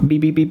Beep,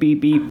 beep, beep,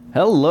 beep, beep.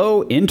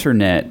 Hello,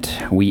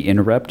 Internet. We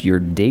interrupt your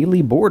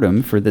daily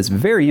boredom for this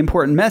very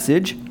important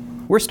message.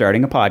 We're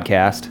starting a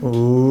podcast.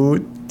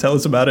 Ooh, tell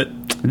us about it.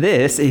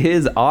 This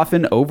is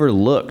Often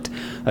Overlooked,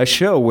 a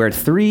show where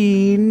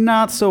three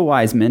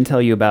not-so-wise men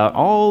tell you about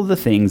all the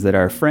things that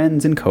our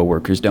friends and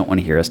coworkers don't want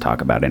to hear us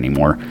talk about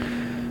anymore.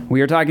 We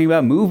are talking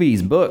about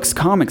movies, books,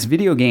 comics,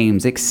 video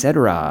games,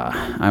 etc.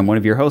 I'm one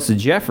of your hosts,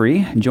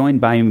 Jeffrey,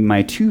 joined by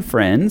my two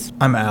friends.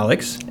 I'm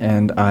Alex.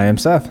 And I am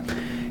Seth.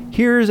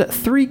 Here's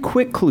three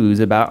quick clues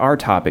about our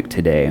topic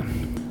today.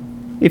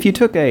 If you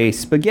took a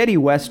spaghetti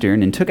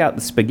western and took out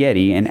the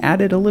spaghetti and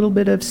added a little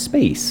bit of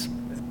space.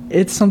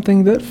 It's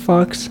something that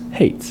Fox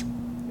hates.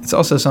 It's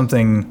also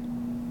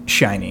something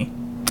shiny.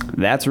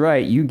 That's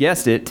right, you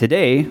guessed it.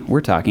 Today, we're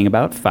talking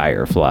about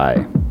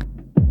Firefly.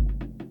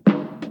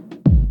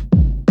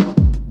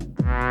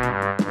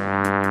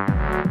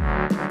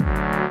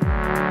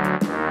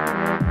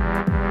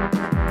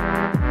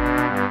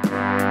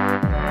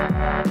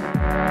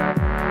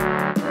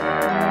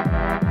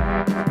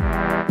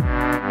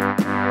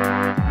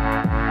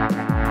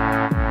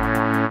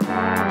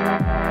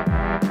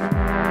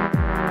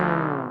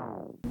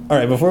 All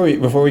right,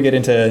 before we get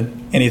into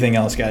anything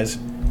else, guys,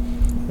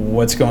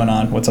 what's going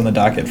on? What's on the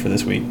docket for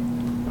this week?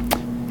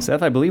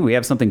 Seth, I believe we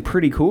have something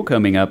pretty cool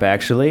coming up,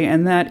 actually,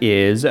 and that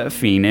is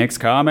Phoenix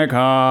Comic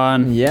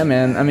Con. Yeah,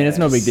 man. I mean, It's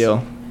no big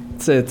deal.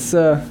 It's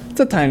a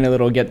tiny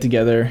little get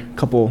together,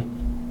 couple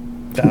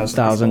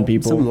thousand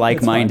people. Some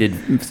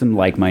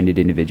like-minded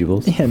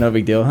individuals. Yeah, no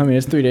big deal. I mean,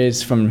 it's 3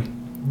 days from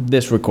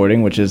this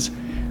recording, which is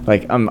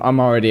like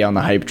I'm already on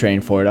the hype train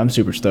for it. I'm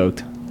super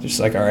stoked. Just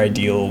like our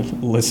ideal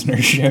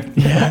listenership.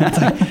 Yeah,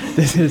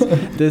 it's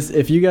like, this.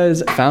 If you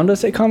guys found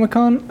us at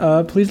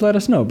Comic-Con, please let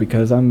us know,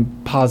 because I'm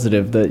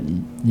positive that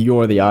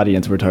you're the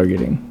audience we're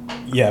targeting.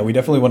 Yeah, we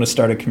definitely want to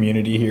start a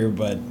community here,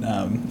 but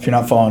if you're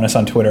not following us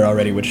on Twitter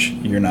already, which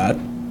you're not,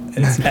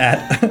 it's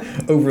at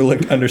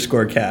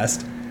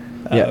overlooked_cast.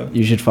 Yeah,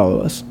 you should follow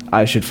us.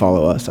 I should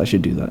follow us. I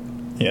should do that.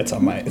 Yeah, it's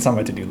on my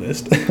to-do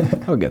list.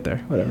 I'll get there.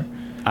 Whatever.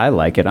 I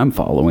like it. I'm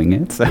following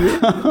it.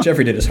 So.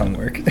 Jeffrey did his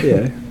homework.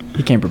 Yeah,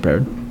 he came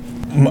prepared.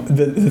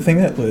 The thing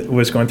that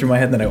was going through my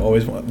head that I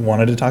always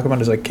wanted to talk about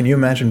is, like, can you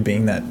imagine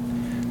being that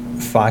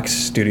Fox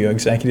studio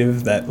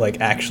executive that, like,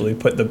 actually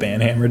put the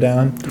band hammer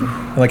down?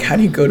 And, like, how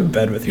do you go to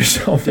bed with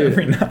yourself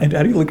every night?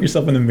 How do you look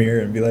yourself in the mirror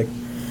and be like,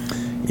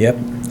 yep,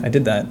 I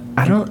did that?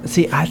 I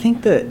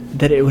think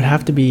that it would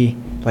have to be,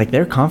 like,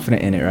 they're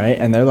confident in it, right?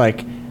 And they're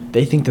like,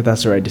 they think that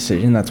that's the right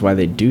decision. That's why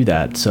they do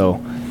that.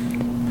 So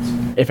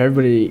if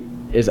everybody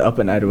is up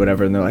at night or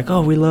whatever, and they're like,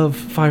 oh, we love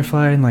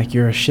Firefly, and, like,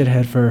 you're a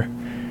shithead for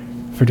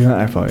doing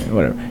that,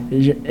 whatever,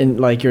 and,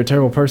 like, you're a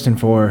terrible person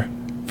for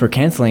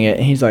canceling it,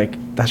 and he's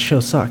like, that show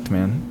sucked,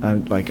 man.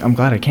 I'm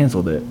glad I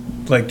canceled it.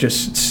 Like,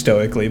 just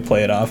stoically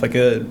play it off like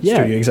a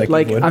studio executive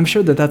like, would. I'm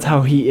sure that's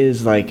how he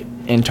is, like,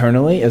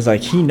 internally, is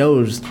like, he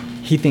knows,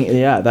 he thinks,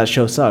 yeah, that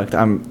show sucked.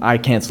 I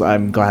canceled.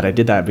 I'm glad I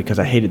did that because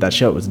I hated that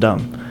show. It was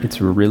dumb. It's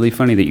really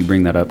funny that you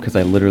bring that up, because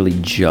I literally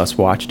just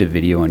watched a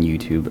video on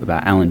YouTube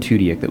about Alan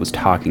Tudyk that was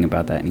talking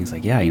about that, and he's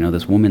like, yeah,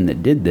 this woman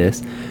that did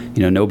this,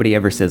 nobody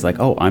ever says, like,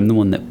 oh, I'm the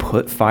one that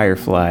put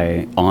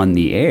Firefly on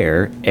the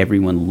air.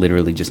 Everyone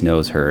literally just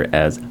knows her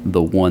as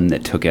the one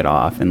that took it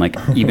off, and, like,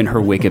 even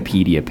her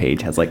Wikipedia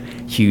page has, like,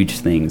 huge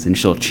things, and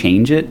she'll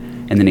change it,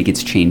 and then it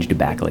gets changed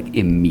back, like,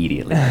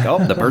 immediately. Like,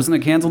 oh, the person that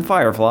canceled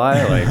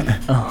Firefly, like,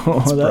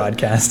 it's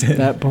broadcasted.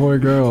 That poor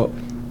girl.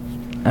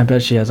 I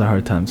bet she has a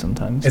hard time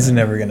sometimes. It's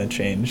never going to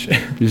change.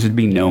 You should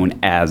be known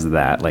as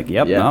that. Like,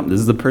 yep, yeah. No, this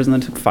is the person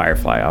that took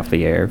Firefly off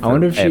the air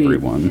for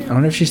everyone. I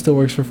wonder if she still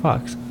works for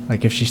Fox.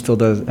 Like, if she still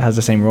has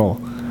the same role.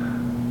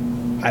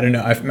 I don't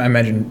know. I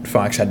imagine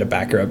Fox had to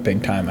back her up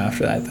big time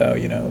after that, though,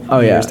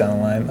 Oh, years yeah. down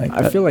the line. Like,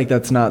 I feel like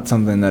that's not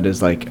something that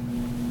is, like,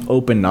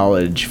 open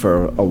knowledge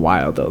for a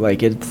while, though.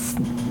 Like, it's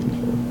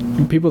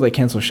people that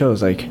cancel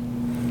shows, like,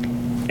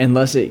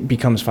 unless it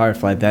becomes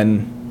Firefly,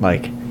 then,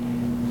 like,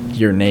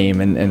 your name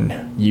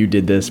and you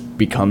did this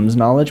becomes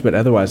knowledge, but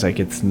otherwise, like,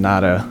 it's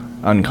not a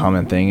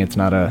uncommon thing. It's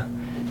not a,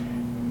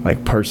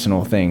 like,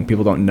 personal thing.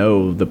 People don't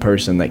know the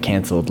person that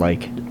canceled,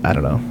 like, I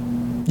don't know.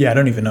 Yeah, I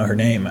don't even know her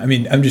name. I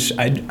mean, I just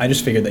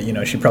figured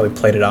that, she probably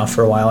played it off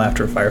for a while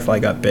after Firefly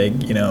got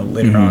big,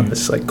 later on,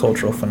 this, like,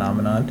 cultural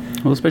phenomenon.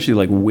 Well, especially,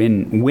 like,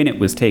 when it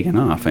was taken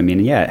off. I mean,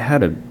 yeah, it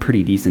had a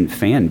pretty decent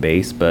fan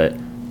base, but,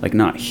 like,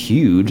 not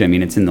huge. I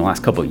mean, it's in the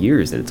last couple of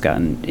years that it's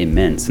gotten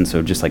immense, and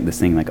so just, like, this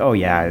thing, like, oh,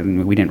 yeah,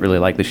 we didn't really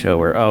like the show,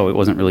 or, oh, it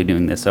wasn't really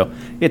doing this, so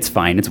it's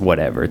fine, it's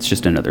whatever, it's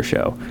just another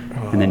show.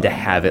 And then to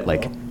have it,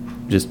 like,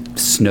 just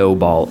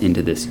snowball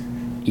into this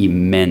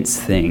immense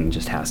thing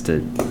just has to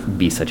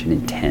be such an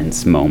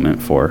intense moment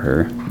for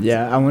her.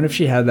 Yeah, I wonder if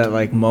she had that,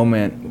 like,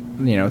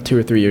 moment, 2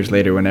 or 3 years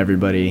later when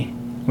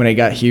it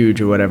got huge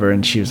or whatever,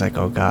 and she was like,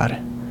 oh, God,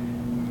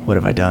 what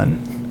have I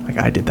done? Like,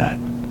 I did that.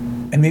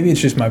 And maybe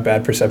it's just my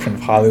bad perception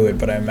of Hollywood,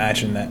 but I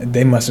imagine that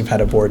they must have had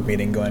a board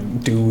meeting going,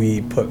 do we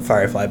put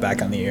Firefly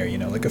back on the air,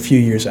 like a few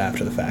years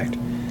after the fact?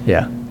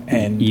 Yeah.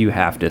 And you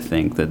have to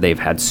think that they've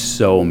had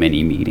so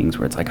many meetings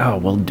where it's like, oh,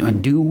 well,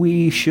 do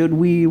we, should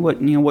we,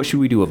 what should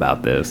we do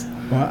about this?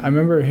 Well, I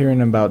remember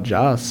hearing about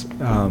Joss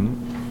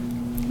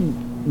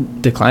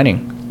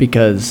declining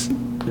because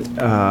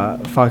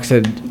Fox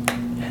had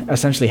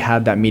essentially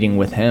had that meeting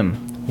with him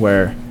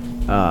where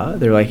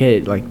they were like,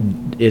 hey, like,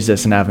 is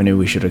this an avenue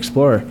we should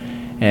explore?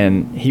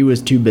 And he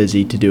was too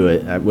busy to do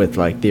it with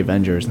like the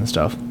Avengers and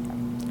stuff.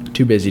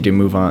 Too busy to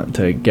move on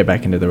to get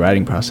back into the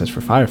writing process for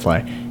Firefly,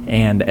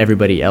 and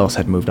everybody else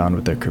had moved on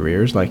with their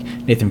careers. Like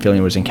Nathan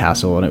Fillion was in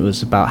Castle, and it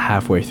was about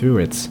halfway through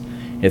its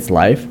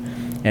life,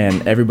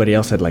 and everybody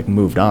else had like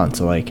moved on.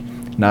 So like,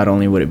 not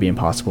only would it be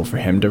impossible for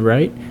him to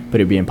write,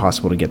 but it'd be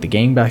impossible to get the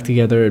gang back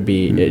together.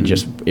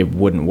 It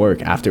wouldn't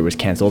work after it was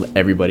canceled.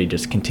 Everybody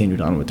just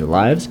continued on with their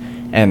lives,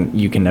 and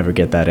you can never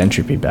get that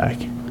entropy back.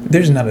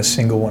 There's not a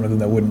single one of them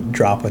that wouldn't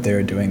drop what they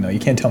were doing, though. You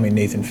can't tell me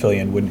Nathan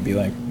Fillion wouldn't be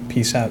like,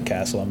 peace out,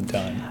 Castle, I'm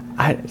done.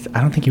 I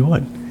don't think he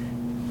would,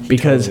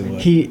 because totally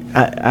would. he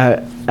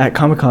at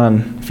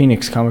Comic-Con,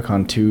 Phoenix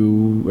Comic-Con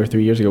 2 or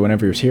 3 years ago,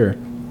 whenever he was here,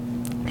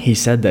 he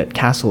said that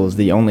Castle is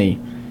the only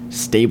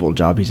stable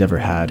job he's ever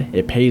had.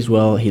 It pays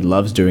well. He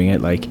loves doing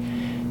it. Like,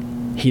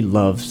 he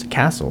loves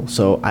Castle.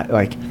 So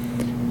I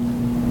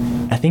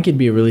think it'd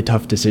be a really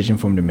tough decision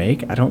for him to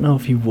make. I don't know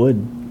if he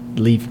would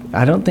leave.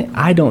 I don't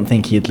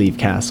think he'd leave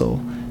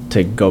Castle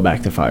to go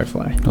back to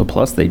Firefly. Well,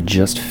 plus they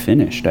just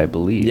finished, I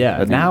believe. Yeah, I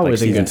think, now like,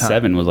 is a good season time.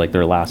 7 was like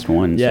their last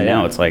one. So Yeah, now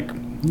yeah. it's like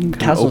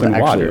Castle's open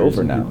actually waters.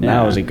 over now. Yeah.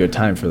 Now is a good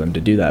time for them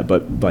to do that.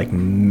 But like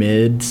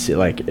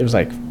it was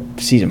like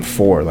season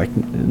 4. Like,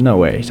 no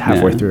way, it's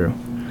halfway Yeah. through.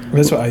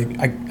 That's what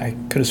I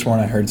could have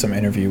sworn I heard some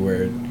interview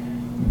where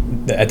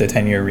at the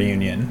 10-year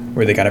reunion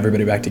where they got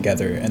everybody back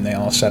together and they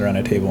all sat around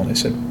a table and they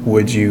said,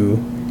 would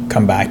you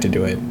come back to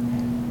do it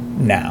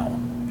now?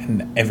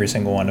 And every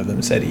single one of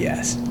them said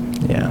yes.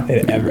 Yeah.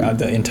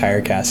 The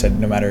entire cast said,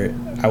 no matter,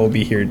 I will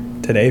be here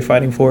today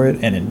fighting for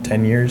it, and in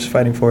 10 years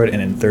fighting for it,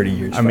 and in 30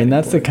 years I mean,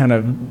 that's for the kind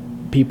of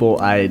people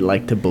I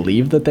like to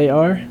believe that they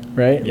are,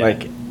 right? Yeah.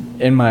 Like,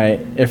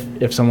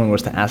 if someone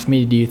was to ask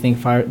me, do you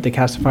think the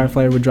cast of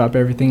Firefly would drop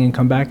everything and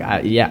come back?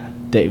 Yeah,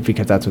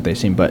 because that's what they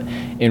seem. But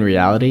in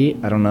reality,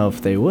 I don't know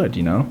if they would,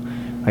 you know?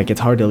 Like,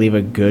 it's hard to leave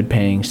a good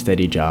paying,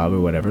 steady job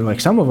or whatever. Like,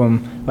 some of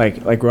them,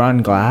 like Ron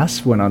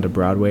Glass went on to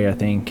Broadway, I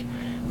think.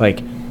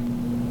 Like,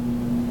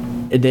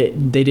 they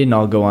didn't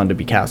all go on to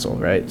be Castle,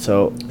 right?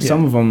 So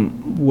some of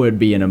them would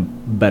be in a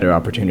better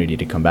opportunity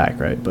to come back,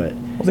 right? But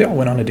Well, they all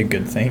went on to do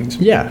good things.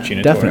 Yeah,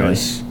 Gina definitely.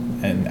 Torres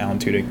and Alan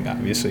Tudyk,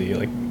 obviously,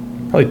 like,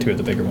 probably two of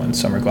the bigger ones.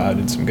 Summer Glau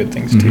did some good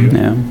things, too.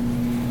 Yeah.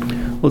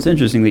 Well, it's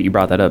interesting that you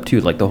brought that up, too,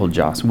 like the whole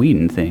Joss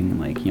Whedon thing.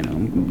 Like, you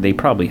know, they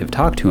probably have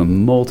talked to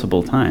him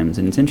multiple times,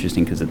 and it's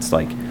interesting because it's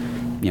like,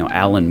 you know,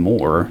 Alan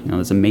Moore, you know,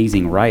 this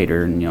amazing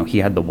writer, and, you know, he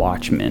had The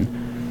Watchmen.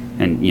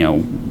 And, you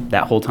know,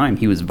 that whole time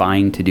he was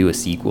vying to do a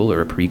sequel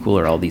or a prequel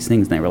or all these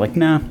things. And they were like,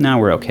 nah,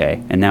 we're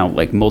okay. And now,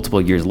 like, multiple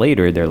years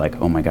later, they're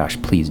like, oh, my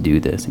gosh, please do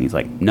this. And he's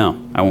like, no,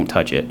 I won't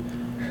touch it.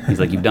 He's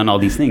like, you've done all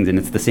these things. And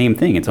it's the same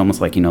thing. It's almost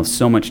like, you know,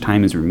 so much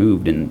time is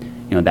removed. And,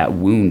 you know, that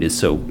wound is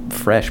so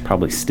fresh,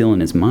 probably still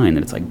in his mind,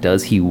 that it's like,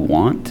 does he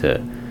want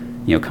to,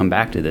 you know, come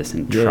back to this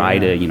and try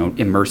to, you know,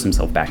 immerse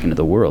himself back into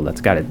the world?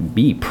 That's got to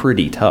be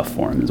pretty tough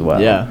for him as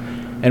well. yeah.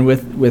 And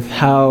with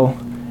how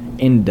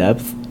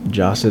in-depth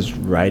Joss's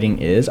writing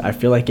is, I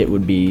feel like it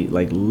would be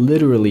like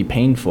literally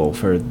painful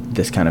for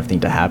this kind of thing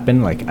to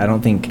happen. Like, I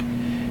don't think,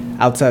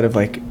 outside of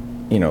like,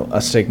 you know,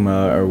 a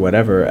stigma or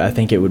whatever, I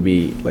think it would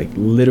be like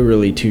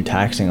literally too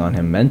taxing on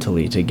him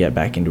mentally to get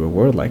back into a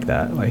world like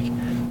that. Like,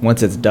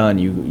 once it's done,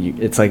 you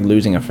it's like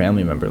losing a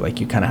family member. Like,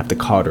 you kind of have to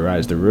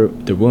cauterize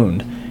the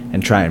wound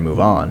and try and move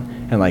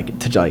on. And like,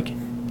 to like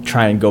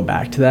try and go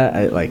back to that,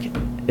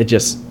 I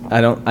just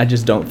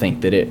don't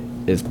think that it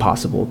is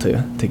possible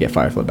to get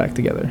Firefly back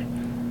together.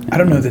 I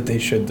don't know that they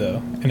should,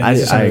 though. And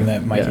this is something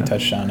that Mikey yeah.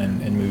 touched on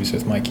in Movies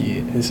with Mikey,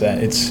 is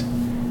that it's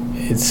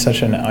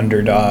such an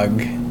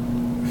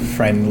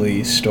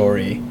underdog-friendly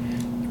story,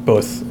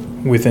 both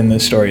within the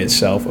story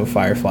itself of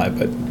Firefly,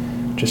 but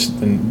just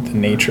the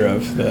nature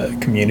of the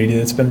community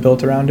that's been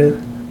built around it.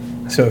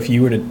 So if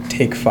you were to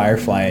take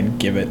Firefly and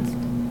give it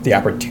the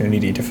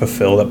opportunity to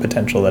fulfill the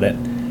potential that it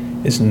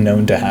is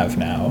known to have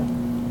now,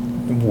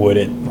 would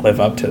it live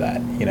up to that?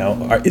 You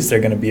know, is there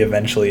going to be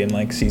eventually in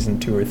like season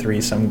 2 or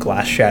 3 some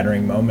glass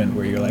shattering moment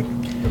where you're like,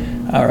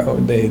 oh,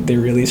 they're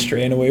really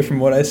straying away from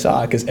what I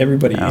saw? Because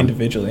everybody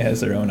individually has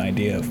their own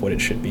idea of what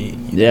it should be.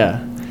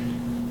 Yeah,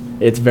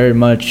 it's very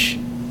much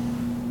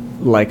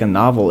like a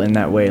novel in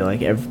that way.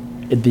 Like,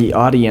 the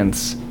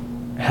audience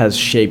has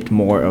shaped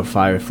more of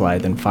Firefly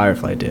than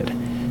Firefly did,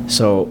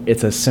 so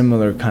it's a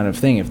similar kind of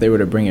thing. If they were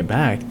to bring it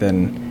back,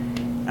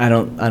 then I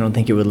don't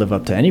think it would live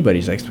up to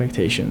anybody's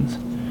expectations.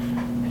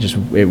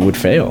 It would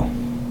fail.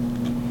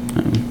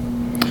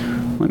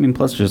 Well, I mean,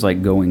 plus just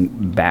like going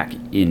back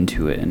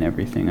into it and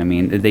everything. I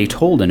mean, they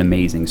told an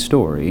amazing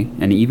story,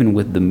 and even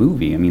with the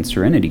movie, I mean,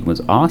 Serenity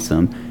was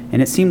awesome,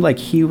 and it seemed like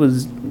he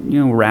was,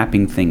 you know,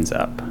 wrapping things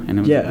up.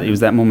 And it was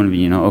that moment of,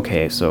 you know,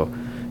 okay, so,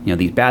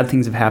 these bad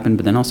things have happened,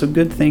 but then also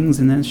good things,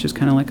 and then it's just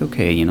kind of like,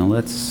 okay,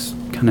 let's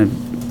kind of,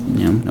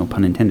 no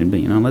pun intended,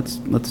 but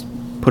let's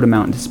put them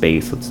out into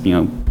space. Let's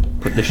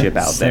put the ship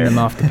out there. Send them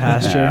off to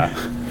pasture.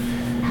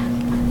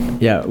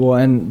 Yeah. Well,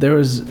 and there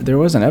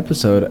was an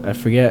episode, I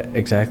forget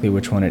exactly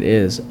which one it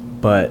is,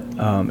 but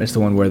it's the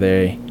one where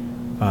they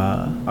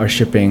are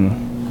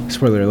shipping.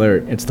 Spoiler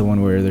alert! It's the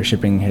one where they're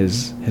shipping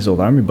his old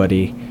army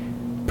buddy,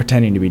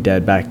 pretending to be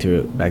dead, back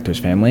to his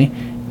family.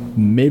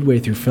 Midway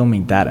through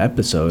filming that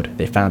episode,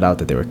 they found out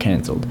that they were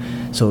canceled.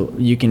 So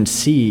you can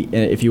see,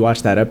 if you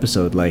watch that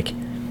episode, like,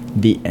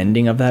 the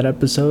ending of that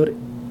episode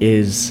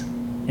is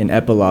an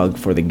epilogue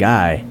for the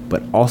guy,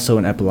 but also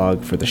an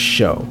epilogue for the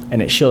show.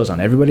 And it shows on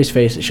everybody's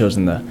face, it shows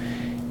in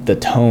the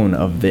tone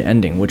of the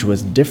ending, which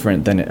was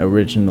different than it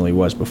originally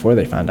was before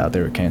they found out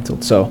they were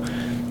canceled. So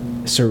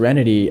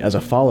Serenity, as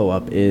a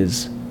follow-up,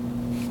 is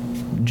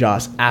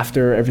Joss,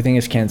 after everything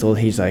is canceled,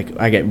 he's like,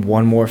 I get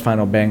one more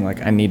final bang,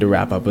 like, I need to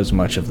wrap up as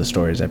much of the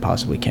story as I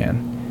possibly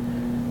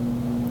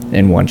can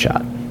in one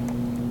shot.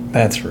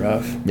 That's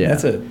rough. Yeah.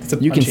 That's a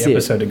punchy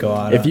episode to go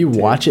out if on, you too.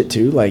 watch it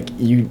too, like,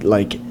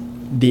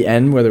 the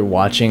end where they're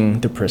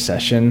watching the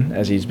procession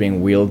as he's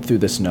being wheeled through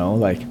the snow,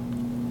 like,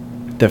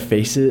 the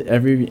faces,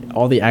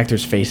 all the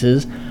actors'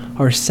 faces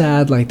are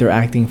sad, like they're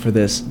acting for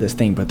this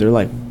thing, but they're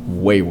like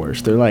way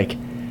worse. They're like,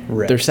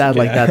 they're sad,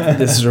 like that.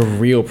 This is a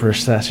real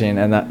procession,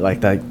 and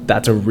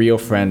that's a real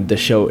friend. The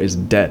show is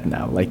dead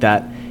now. Like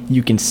that,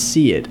 you can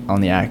see it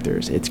on the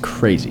actors. It's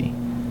crazy.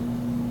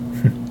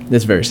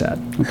 It's very sad.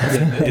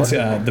 It's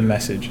The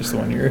Message is the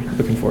one you're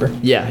looking for.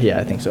 Yeah,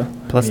 I think so.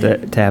 Plus,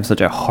 to have such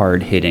a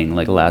hard-hitting,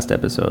 like, last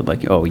episode,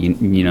 like, oh,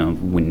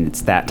 when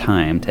it's that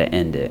time to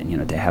end it,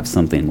 to have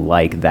something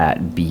like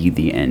that be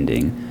the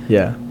ending.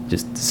 Yeah.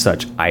 Just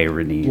such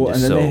irony. Well,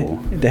 and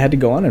then they had to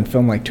go on and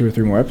film like 2 or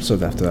 3 more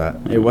episodes after that.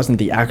 It wasn't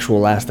the actual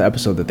last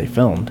episode that they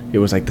filmed. It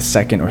was like the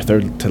second or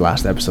third to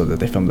last episode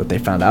that they filmed that they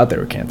found out they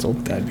were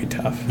canceled. That'd be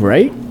tough.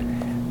 Right?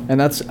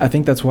 And I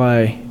think that's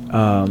why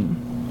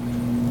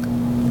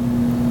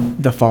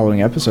the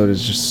following episode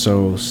is just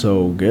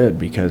so good,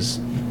 because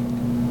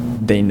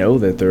they know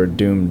that they're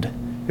doomed.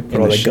 They put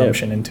all the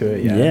gumption into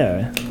it.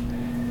 Yeah.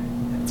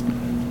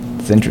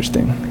 It's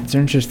interesting. It's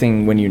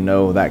interesting when you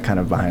know that kind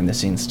of behind the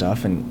scenes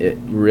stuff, and it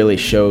really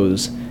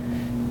shows,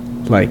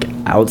 like,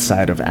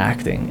 outside of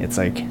acting. It's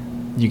like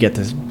you get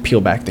to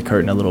peel back the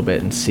curtain a little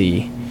bit and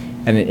see,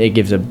 and it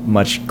gives a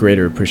much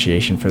greater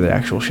appreciation for the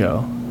actual show.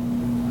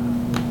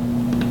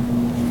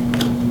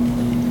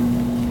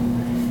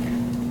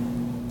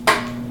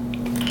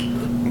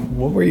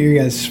 What were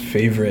your guys'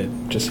 favorite,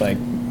 just like,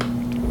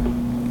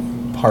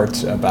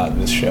 parts about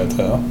this show,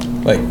 though?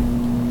 Like,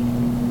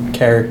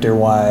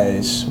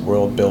 character-wise,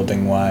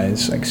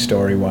 world-building-wise, like,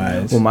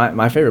 story-wise? Well,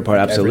 my favorite part,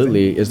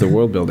 absolutely, is the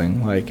world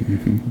building. Like,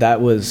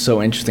 that was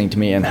so interesting to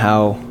me, and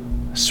how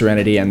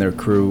Serenity and their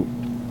crew,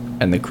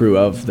 and the crew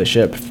of the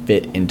ship,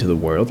 fit into the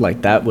world.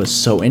 Like, that was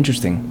so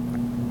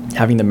interesting.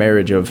 Having the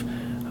marriage of,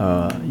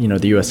 the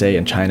USA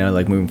and China,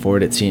 like, moving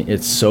forward,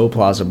 it's so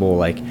plausible.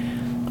 Like,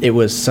 it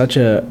was such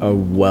a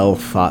well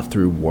thought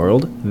through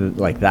world.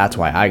 Like, that's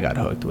why I got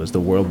hooked, was the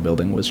world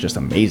building was just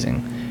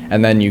amazing.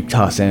 And then you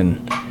toss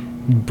in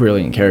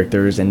brilliant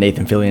characters, and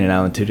Nathan Fillion and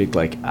Alan Tudyk,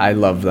 like, I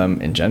love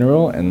them in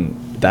general, and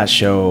that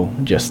show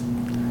just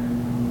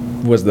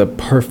was the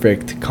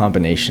perfect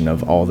combination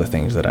of all the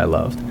things that I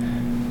loved.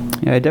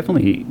 Yeah, I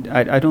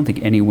don't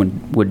think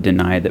anyone would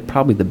deny that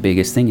probably the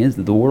biggest thing is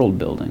the world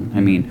building. I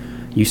mean,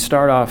 you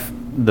start off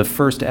the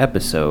first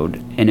episode,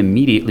 and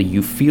immediately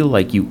you feel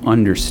like you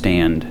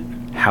understand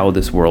how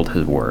this world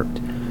has worked.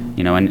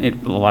 And a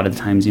lot of the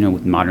times,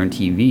 with modern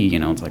TV,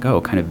 it's like,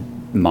 oh, kind of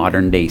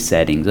modern day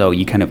settings. Oh,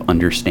 you kind of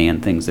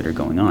understand things that are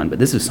going on. But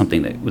this is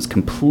something that was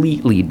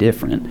completely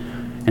different.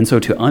 And so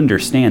to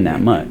understand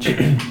that much,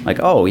 like,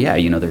 oh, yeah,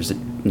 there's a,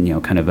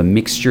 kind of a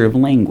mixture of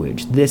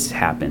language. This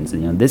happens,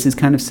 this is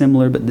kind of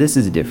similar, but this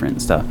is different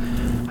and stuff.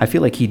 I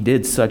feel like he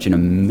did such an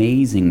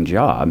amazing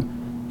job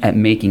at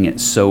making it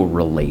so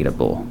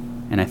relatable.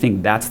 And I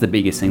think that's the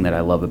biggest thing that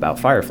I love about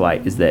Firefly,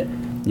 is that,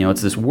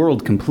 it's this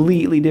world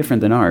completely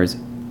different than ours,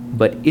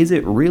 but is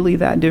it really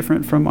that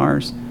different from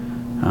ours?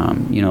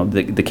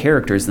 The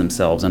characters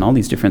themselves and all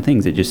these different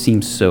things, it just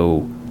seems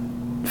so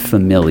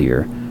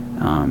familiar.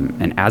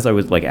 And as I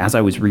was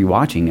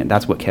rewatching it,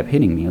 that's what kept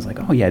hitting me. I was like,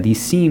 oh yeah, these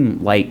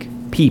seem like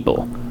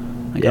people.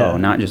 Like, oh,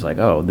 not just like,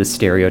 oh, this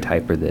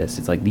stereotype or this.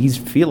 It's like, these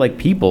feel like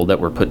people that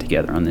were put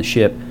together on this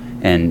ship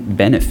and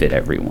benefit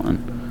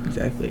everyone.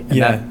 Exactly.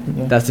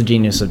 And that's the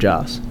genius of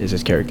Joss, is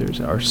his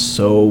characters are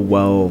so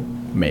well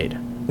made.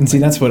 And see,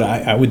 that's what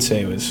I would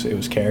say it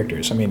was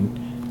characters. I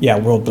mean, yeah,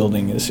 world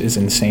building is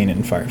insane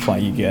in Firefly.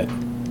 You get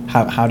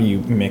how do you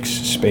mix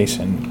space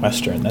and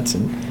Western? That's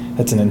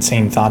an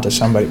insane thought to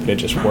somebody, but it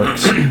just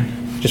works.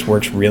 Just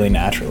works really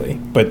naturally.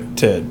 But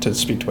to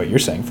speak to what you're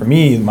saying, for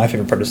me, my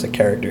favorite part is the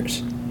characters,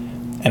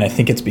 and I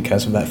think it's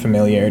because of that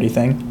familiarity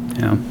thing.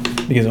 Yeah.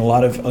 Because a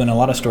lot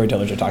of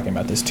storytellers are talking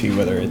about this too,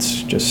 whether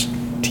it's just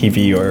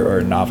TV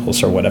or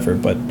novels or whatever.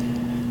 But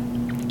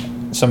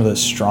some of the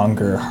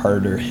stronger,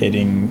 harder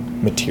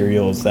hitting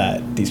materials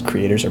that these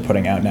creators are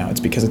putting out now, it's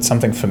because it's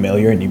something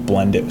familiar and you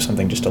blend it with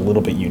something just a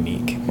little bit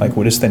unique. Like,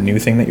 what is the new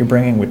thing that you're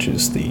bringing, which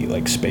is the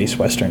like space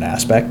western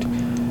aspect,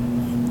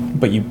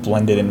 but you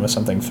blend it in with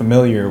something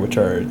familiar, which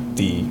are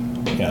the,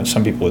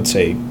 some people would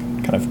say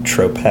kind of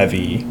trope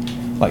heavy,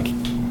 like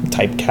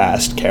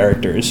typecast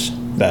characters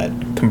that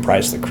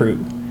comprise the crew.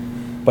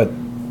 But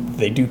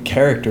they do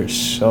characters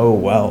so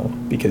well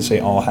because they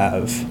all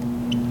have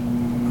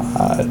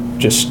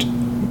just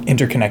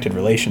interconnected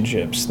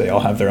relationships. They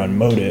all have their own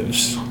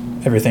motives.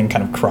 Everything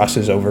kind of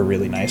crosses over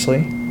really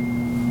nicely.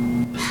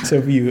 So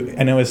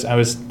I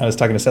was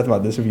talking to Seth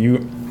about this. If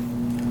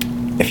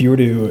you were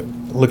to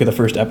look at the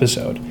first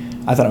episode,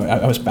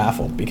 I was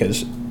baffled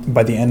because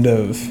by the end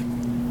of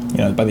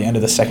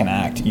the second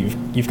act,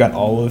 you've got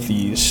all of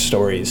these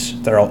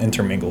stories that are all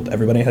intermingled.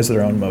 Everybody has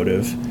their own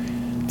motive.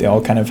 They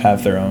all kind of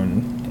have their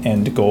own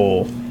end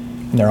goal,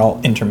 and they're all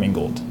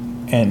intermingled.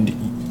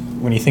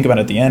 And when you think about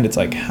it at the end, it's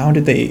like, how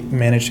did they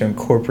manage to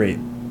incorporate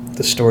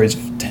the stories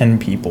of 10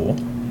 people,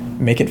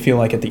 make it feel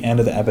like at the end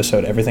of the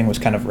episode everything was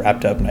kind of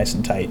wrapped up nice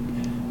and tight,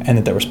 and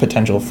that there was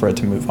potential for it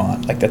to move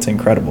on? Like, that's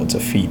incredible. It's a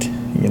feat.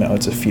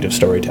 It's a feat of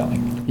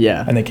storytelling.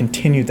 Yeah. And they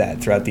continued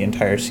that throughout the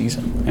entire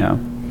season. Yeah.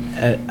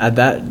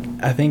 That,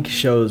 I think,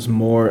 shows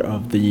more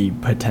of the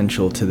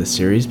potential to the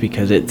series,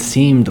 because it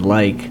seemed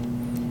like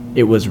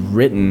it was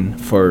written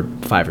for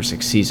 5 or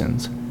 6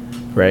 seasons,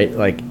 right?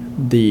 Like,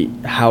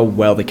 how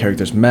well the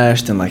characters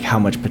meshed and like how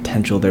much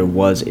potential there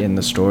was in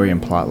the story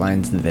and plot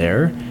lines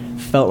there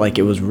felt like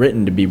it was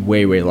written to be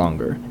way, way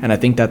longer. And I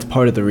think that's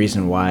part of the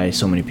reason why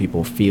so many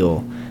people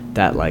feel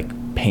that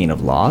like pain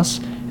of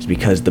loss, is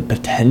because the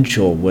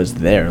potential was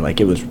there.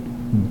 Like, it was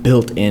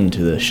built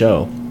into the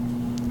show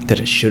that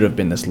it should have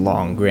been this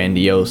long,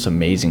 grandiose,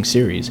 amazing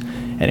series,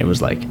 and it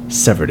was like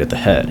severed at the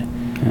head.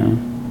 Yeah.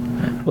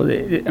 Well,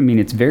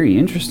 it's very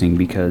interesting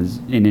because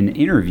in an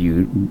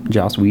interview,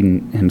 Joss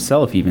Whedon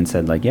himself even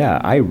said, like, yeah,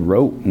 I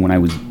wrote when I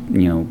was,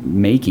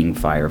 making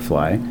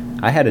Firefly,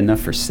 I had enough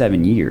for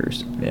 7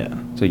 years. Yeah.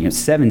 So,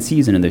 7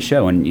 seasons of the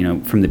show,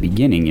 and, from the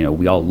beginning,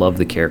 we all love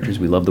the characters,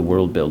 we love the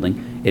world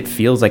building. It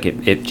feels like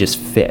it just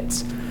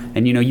fits.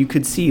 And, you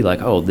could see,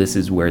 like, oh, this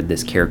is where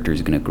this character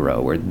is going to grow,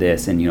 or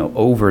this, and,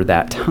 over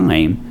that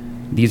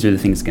time, these are the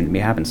things going to be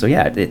happening. So,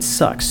 yeah, it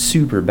sucks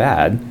super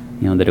bad,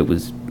 that it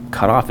was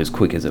cut off as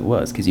quick as it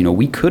was, because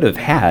we could have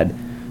had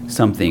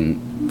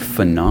something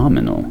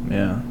phenomenal.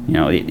 Yeah.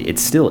 It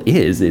still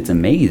is, it's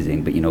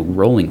amazing, but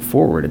rolling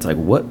forward, it's like,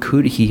 what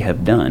could he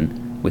have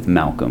done with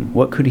Malcolm?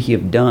 What could he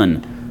have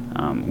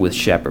done with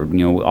Shepard?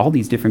 All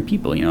these different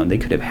people, they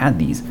could have had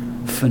these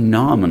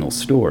phenomenal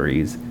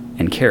stories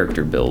and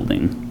character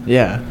building.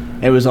 Yeah,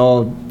 it was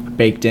all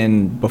baked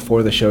in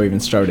before the show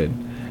even started,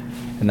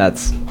 and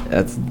that's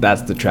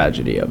the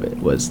tragedy of it.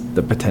 Was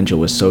the potential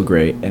was so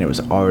great and it was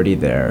already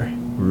there,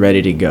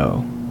 ready to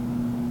go.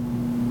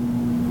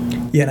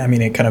 Yeah, and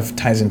it kind of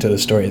ties into the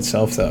story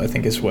itself, though. I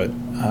think is what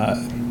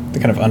the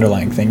kind of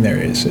underlying thing there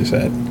is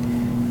that,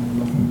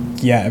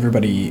 yeah,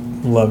 everybody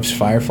loves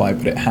Firefly,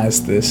 but it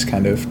has this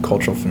kind of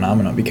cultural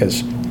phenomenon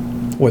because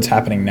what's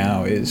happening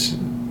now is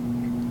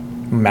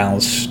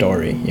Mal's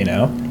story,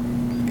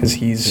 because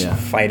he's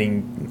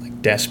fighting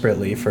like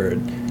desperately for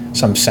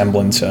some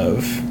semblance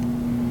of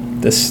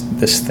this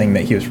thing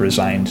that he was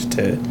resigned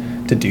to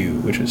do,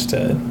 which was to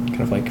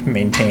kind of like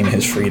maintain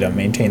his freedom,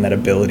 maintain that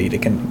ability to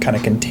kind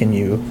of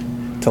continue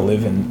to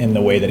live in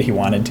the way that he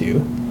wanted to.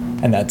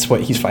 And that's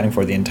what he's fighting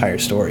for the entire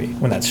story.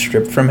 When that's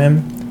stripped from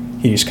him,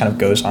 he just kind of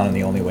goes on in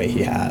the only way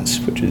he has,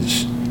 which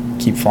is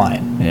keep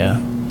flying. Yeah,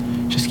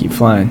 just keep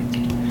flying.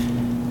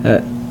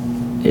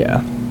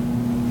 Yeah.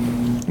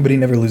 But he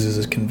never loses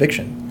his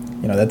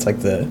conviction. That's like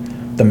the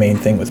main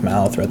thing with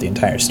Mal throughout the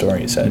entire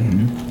story, is that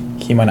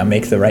he might not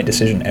make the right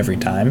decision every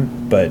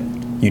time, but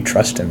you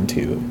trust him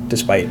to,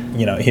 despite,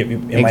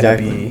 it might not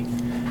be.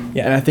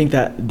 Yeah. And I think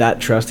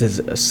that trust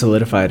is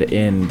solidified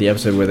in the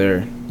episode where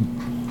they're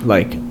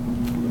like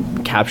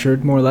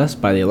captured more or less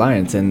by the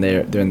Alliance, and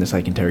they're in this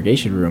like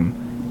interrogation room,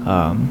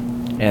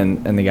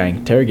 and the guy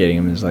interrogating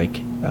him is like,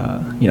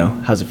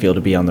 how's it feel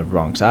to be on the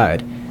wrong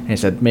side? And he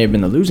said, may have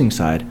been the losing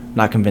side,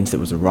 not convinced it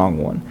was the wrong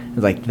one.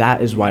 It's like,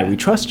 that is why we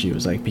trust you.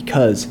 It's like,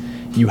 because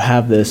you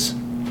have this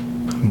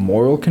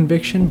moral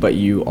conviction, but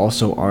you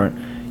also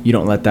you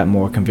don't let that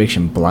moral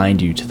conviction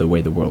blind you to the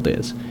way the world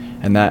is.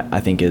 And that, I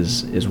think,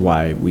 is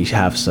why we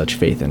have such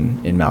faith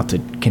in Mal to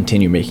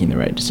continue making the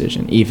right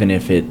decision, even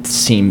if it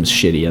seems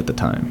shitty at the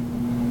time.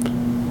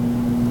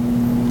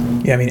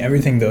 Yeah,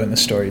 everything, though, in the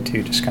story,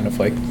 too, just kind of,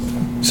 like,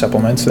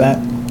 supplements that.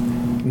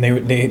 And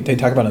they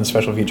talk about in the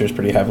special features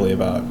pretty heavily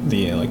about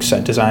the, like,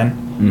 set design.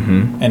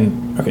 Mm-hmm.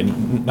 And, okay,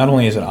 not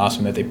only is it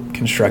awesome that they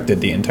constructed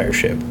the entire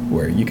ship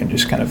where you can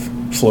just kind of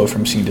flow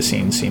from scene to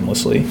scene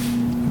seamlessly.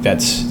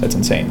 That's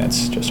insane.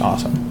 That's just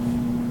awesome.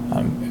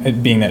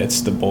 Being that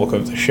it's the bulk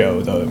of the show,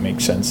 though, it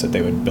makes sense that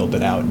they would build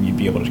it out and you'd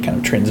be able to kind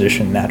of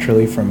transition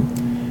naturally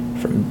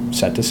from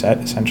set to set,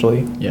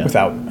 essentially,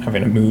 without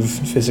having to move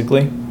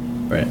physically.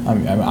 Right.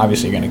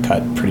 Obviously, you're going to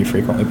cut pretty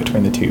frequently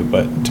between the two,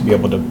 but to be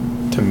able to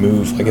to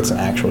move like it's an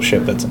actual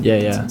ship. That's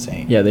Yeah.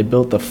 insane. Yeah, they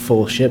built the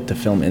full ship to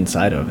film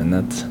inside of, and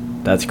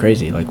that's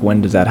crazy. Like,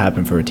 when does that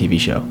happen for a TV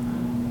show?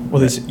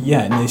 Well,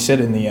 and they said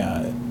in the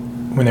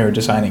when they were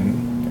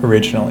designing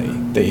originally,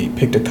 they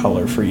picked a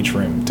color for each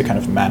room to kind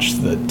of match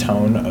the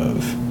tone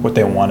of what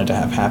they wanted to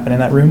have happen in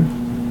that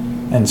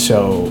room. And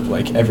so,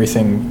 like,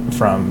 everything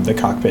from the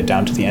cockpit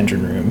down to the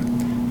engine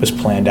room was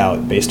planned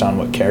out based on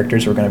what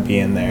characters were going to be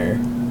in there,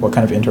 what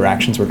kind of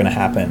interactions were going to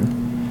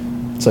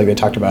happen. So, like, they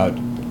talked about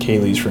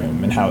Kaylee's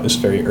room and how it was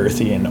very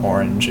earthy and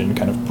orange and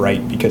kind of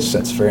bright because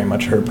that's very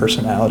much her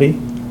personality.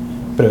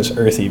 But it was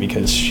earthy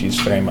because she's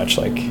very much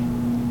like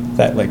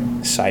that, like,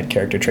 side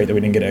character trait that we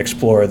didn't get to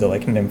explore, the,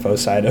 like, nympho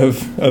side of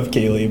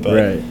Kaylee, but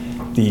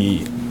Right.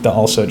 the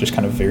also just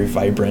kind of very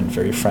vibrant,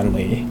 very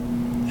friendly,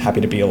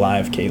 happy to be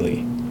alive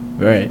Kaylee.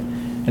 Right.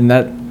 And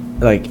that,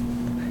 like,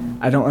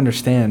 I don't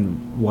understand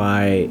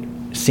why,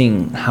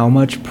 seeing how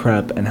much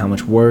prep and how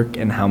much work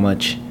and how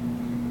much,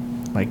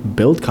 like,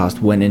 build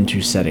cost went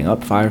into setting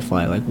up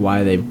Firefly, like,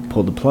 why they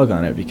pulled the plug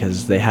on it,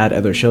 because they had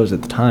other shows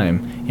at the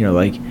time, you know,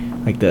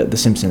 like the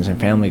Simpsons and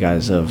Family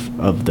Guys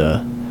of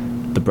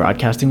the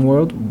broadcasting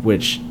world,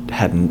 which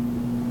had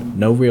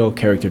no real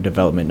character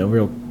development, no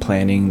real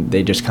planning.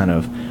 They just kind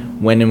of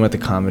went in with the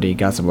comedy,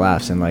 got some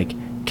laughs, and, like,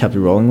 kept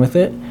rolling with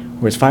it.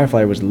 Whereas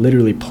Firefly was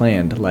literally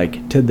planned,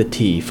 like, to the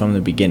T from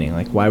the beginning.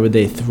 Like, why would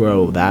they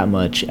throw that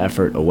much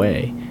effort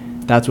away?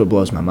 That's what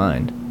blows my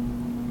mind.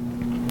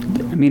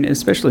 I mean,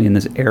 especially in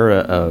this era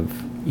of,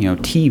 you know,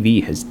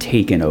 TV has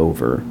taken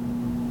over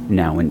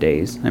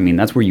nowadays. I mean,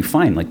 that's where you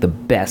find, like, the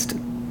best,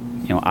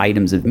 you know,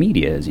 items of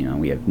media is, you know,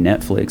 we have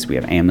Netflix, we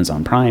have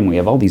Amazon Prime, we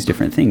have all these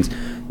different things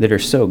that are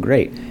so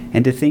great.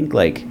 And to think,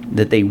 like,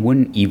 that they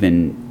wouldn't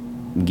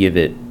even give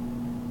it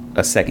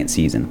a second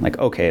season, like,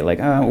 okay, like,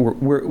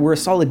 we're a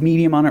solid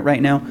medium on it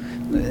right now,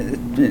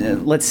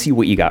 let's see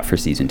what you got for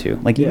season 2.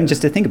 Like, even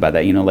just to think about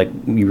that, you know, like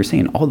we were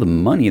saying, all the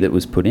money that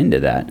was put into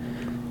that.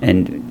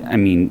 And I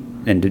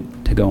mean, and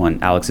to go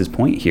on Alex's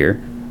point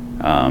here,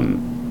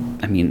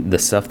 I mean, the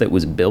stuff that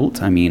was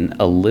built, I mean,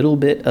 a little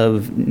bit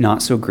of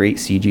not so great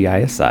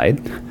CGI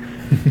aside,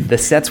 the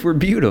sets were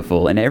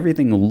beautiful and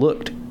everything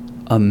looked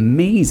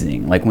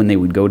amazing. Like, when they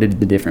would go to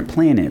the different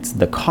planets,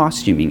 the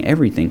costuming,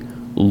 everything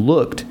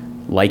looked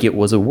like it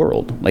was a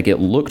world. Like, it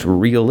looked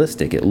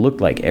realistic. It looked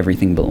like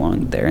everything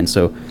belonged there. And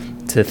so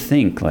to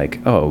think,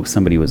 like, oh,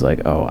 somebody was like,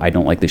 oh, I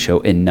don't like the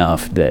show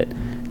enough that,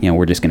 you know,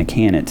 we're just going to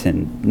can it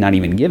and not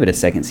even give it a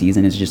second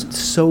season is just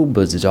so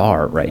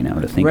bizarre right now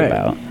to think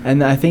about.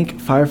 And I think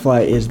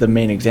Firefly is the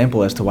main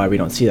example as to why we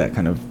don't see that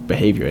kind of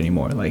behavior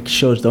anymore. Like,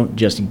 shows don't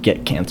just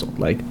get canceled.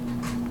 Like,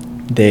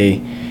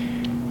 they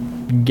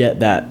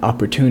get that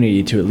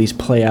opportunity to at least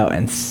play out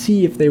and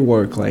see if they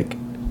work, like,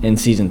 in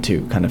season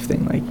 2 kind of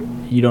thing. Like,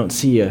 you don't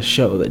see a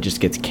show that just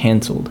gets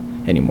canceled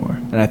anymore.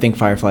 And I think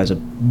Firefly is a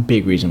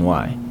big reason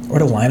why. Or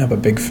to line up a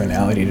big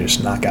finale to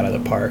just knock out of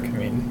the park. I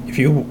mean, if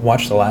you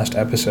watch the last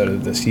episode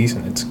of the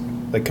season, it's,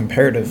 like,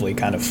 comparatively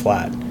kind of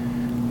flat.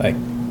 Like,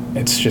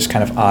 it's just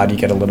kind of odd. You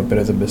get a little bit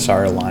of the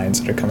bizarre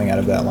lines that are coming out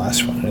of that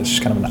last one, and it's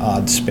just kind of an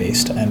odd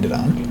space to end it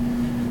on.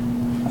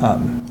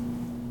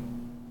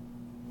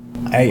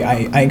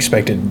 I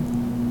expected,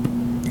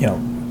 you know,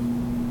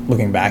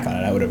 looking back on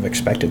it, I would have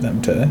expected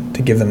them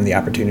to give them the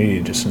opportunity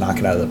to just knock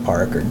it out of the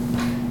park,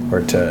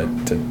 or to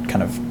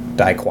kind of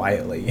die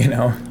quietly, you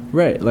know?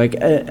 Right, like,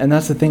 and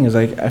that's the thing is,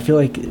 like, I feel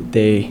like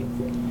they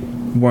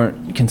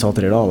weren't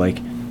consulted at all. Like,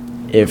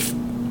 if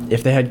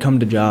they had come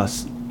to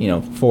Joss, you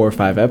know, 4 or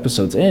 5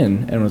 episodes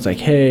in and was like,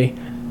 hey,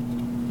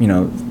 you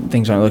know,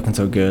 things aren't looking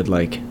so good,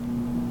 like,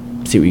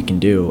 see what you can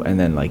do, and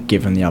then, like,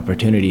 give them the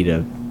opportunity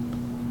to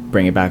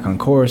bring it back on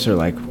course, or,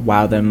 like,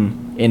 wow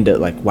them into,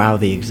 like, wow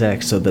the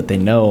execs so that they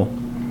know,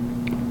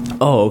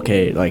 oh,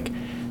 okay, like,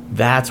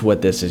 that's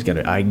what this is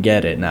gonna, I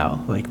get it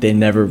now. Like, they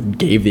never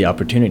gave the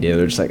opportunity.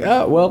 They're just like,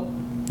 oh, well,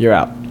 you're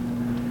out.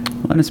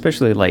 Well, and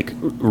especially, like,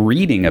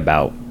 reading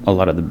about a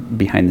lot of the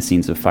behind the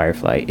scenes of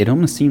Firefly, it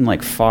almost seemed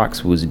like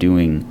Fox was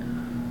doing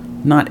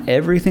not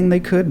everything they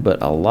could,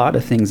 but a lot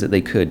of things that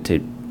they could to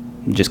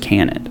just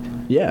can it.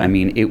 Yeah. I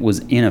mean, it was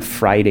in a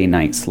Friday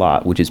night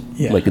slot, which is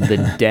like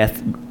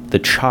the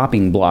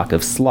chopping block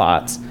of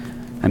slots.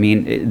 I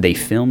mean, they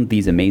filmed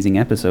these amazing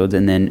episodes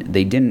and then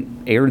they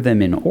didn't air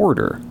them in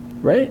order.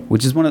 Right.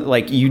 Which is one of,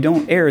 like, you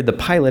don't air the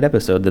pilot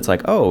episode that's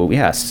like, oh,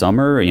 yeah,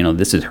 Summer, you know,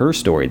 this is her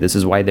story. This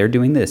is why they're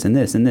doing this and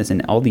this and this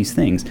and all these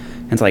things.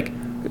 And it's like,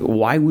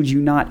 why would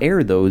you not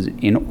air those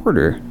in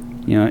order?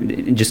 You know,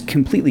 just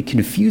completely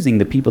confusing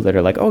the people that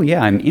are like, oh,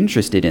 yeah, I'm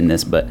interested in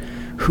this, but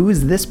who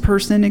is this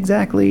person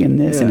exactly in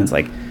this? Yeah. And it's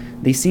like,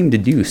 they seem to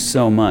do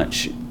so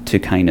much to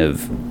kind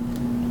of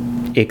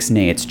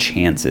ixnay its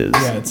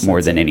chances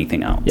more than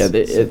anything else. Yeah,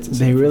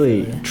 they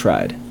really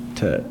tried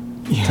to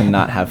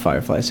not have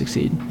Firefly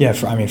succeed. Yeah,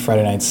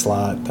 Friday night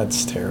slot,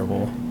 that's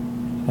terrible.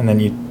 And then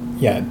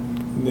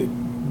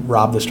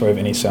rob the story of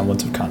any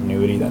semblance of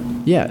continuity.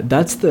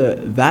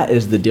 That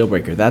is the deal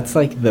breaker. That's,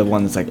 like, the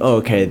one that's like, oh,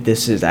 okay,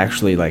 this is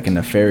actually, like, a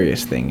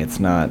nefarious thing. It's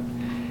not,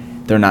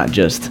 they're not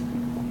just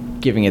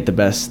giving it the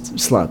best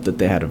slot that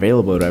they had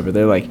available or whatever.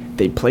 They're like,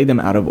 they play them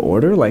out of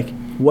order? Like,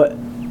 what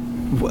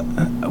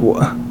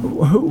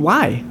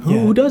why?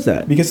 Who does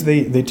that? Because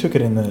they took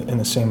it in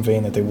the same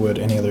vein that they would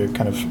any other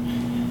kind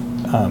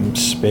of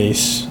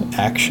space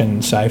action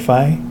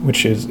sci-fi,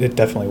 which it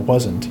definitely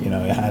wasn't. You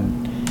know, it had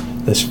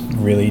this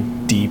really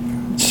deep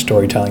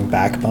storytelling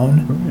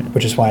backbone,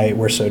 which is why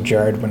we're so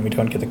jarred when we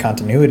don't get the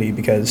continuity,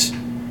 because,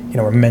 you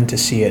know, we're meant to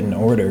see it in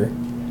order.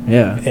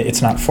 Yeah.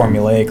 It's not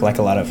formulaic like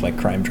a lot of like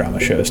crime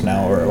drama shows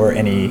now, or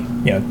any,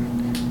 you know,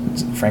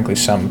 frankly,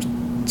 some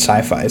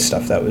sci-fi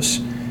stuff that was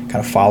kind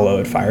of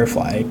followed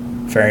Firefly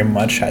very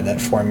much had that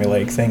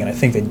formulaic thing, and I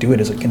think they do it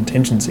as a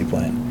contingency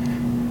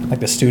plan. Like,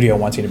 the studio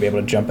wants you to be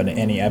able to jump into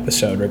any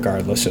episode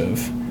regardless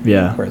of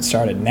where it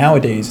started.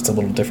 Nowadays, it's a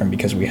little different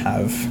because we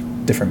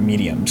have different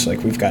mediums.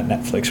 Like, we've got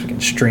Netflix, we can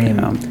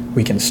stream,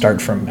 we can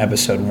start from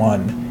episode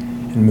 1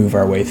 and move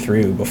our way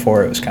through.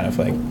 Before, it was kind of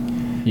like...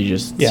 You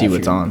just see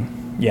what's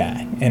on. Yeah,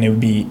 and it would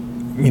be,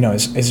 you know,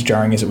 as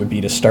jarring as it would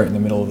be to start in the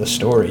middle of the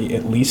story,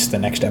 at least the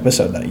next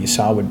episode that you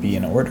saw would be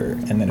in order,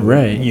 and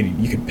then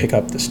you could pick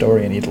up the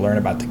story and you'd learn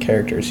about the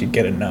characters. You'd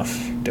get enough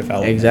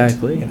development.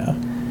 Exactly. You know,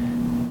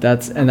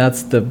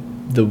 that's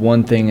the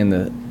one thing in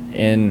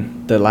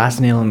the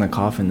last nail in the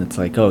coffin. That's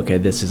like, oh, okay,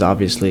 this is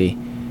obviously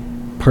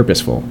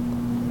purposeful.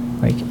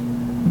 Like,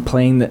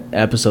 playing the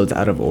episodes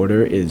out of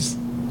order is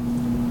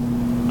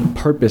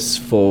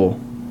purposeful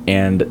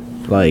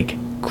and like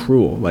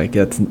cruel. Like,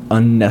 that's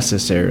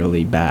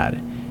unnecessarily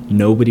bad.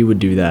 Nobody would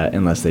do that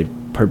unless they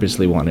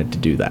purposely wanted to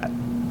do that.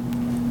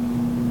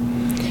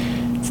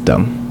 It's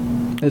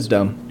dumb. It's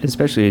dumb.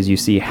 Especially as you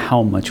see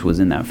how much was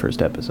in that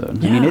first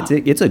episode. Yeah. I mean,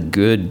 it's a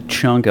good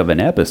chunk of an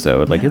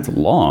episode. Like, it's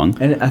long.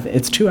 And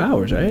it's 2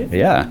 hours, right?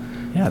 Yeah.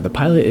 Yeah, the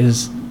pilot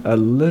is a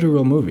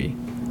literal movie.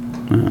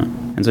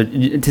 And so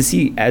to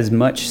see as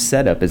much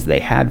setup as they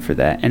had for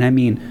that. And I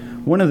mean,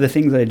 one of the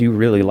things I do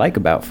really like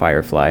about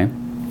Firefly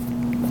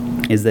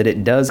is that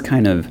it does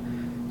kind of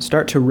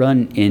start to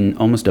run in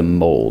almost a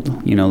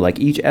mold. You know, like,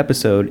 each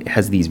episode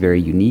has these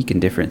very unique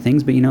and different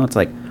things, but, you know, it's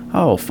like,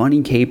 oh,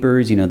 funny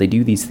capers, you know, they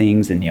do these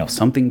things and, you know,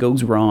 something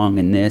goes wrong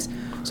in this.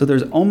 So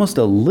there's almost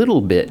a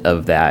little bit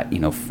of that, you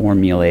know,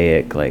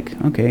 formulaic, like,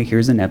 okay,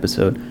 here's an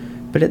episode.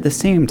 But at the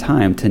same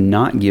time, to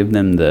not give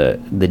them the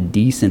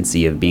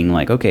decency of being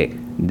like, okay,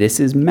 this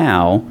is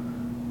Mao,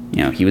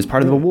 you know, he was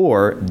part of the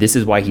war, this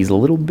is why he's a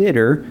little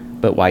bitter,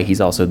 but why he's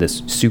also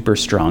this super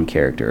strong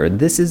character, or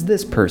this is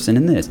this person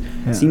in this.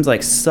 Yeah. Seems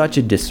like such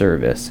a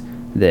disservice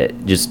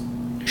that just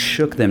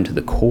shook them to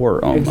the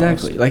core almost.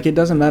 Exactly. Like, it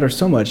doesn't matter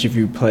so much if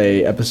you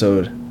play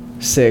episode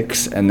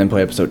 6 and then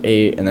play episode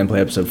 8 and then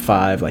play episode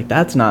 5. Like,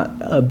 that's not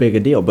a big a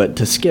deal. But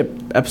to skip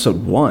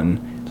episode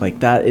 1, like,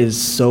 that is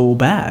so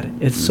bad.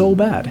 It's so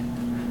bad.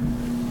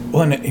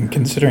 Well, and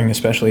considering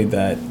especially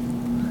that,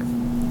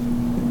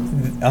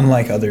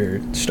 unlike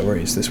other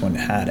stories, this one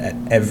had at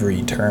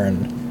every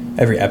turn,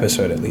 every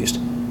episode at least,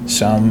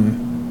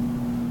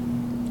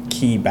 some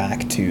key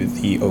back to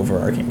the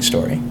overarching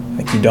story.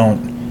 Like, you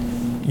don't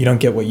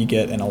get what you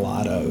get in a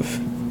lot of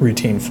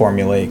routine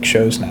formulaic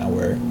shows now,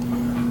 where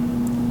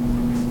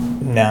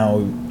now,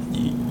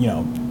 you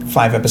know,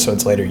 5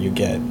 episodes later you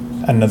get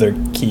another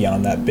key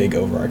on that big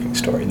overarching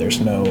story.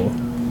 There's no, I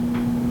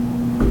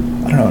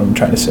don't know what I'm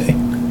trying to say.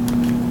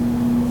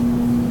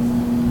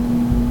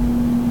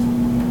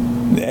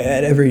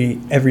 At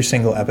every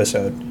single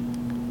episode,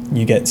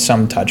 you get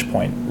some touch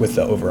point with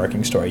the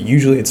overarching story.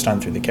 Usually it's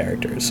done through the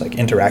characters, like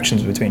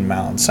interactions between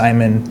Mal and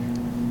Simon,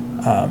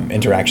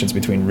 interactions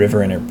between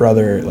River and her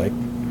brother. Like,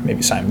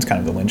 maybe Simon's kind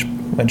of the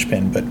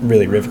linchpin, but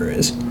really River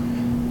is.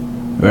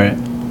 Right.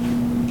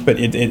 But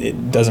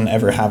it doesn't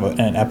ever have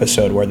an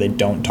episode where they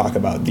don't talk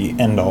about the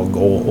end-all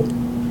goal.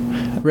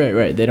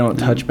 Right. They don't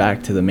touch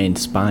back to the main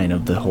spine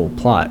of the whole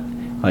plot.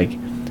 Like,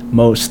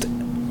 most,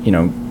 you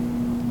know,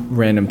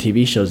 random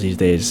TV shows these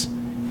days,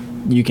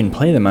 you can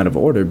play them out of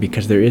order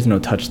because there is no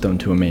touchstone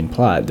to a main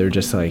plot. They're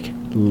just, like,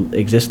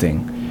 existing.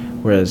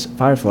 Whereas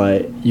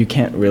Firefly, you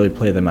can't really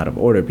play them out of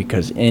order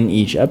because in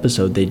each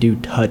episode they do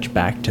touch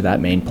back to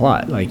that main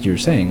plot. Like you were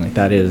saying, like,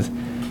 that is,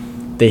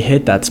 they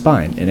hit that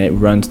spine and it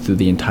runs through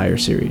the entire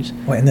series.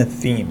 Well, and the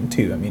theme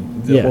too. I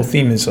mean, the whole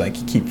theme is like,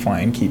 keep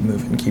flying, keep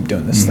moving, keep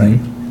doing this thing,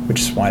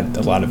 which is why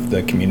a lot of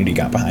the community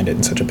got behind it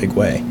in such a big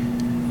way.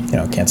 You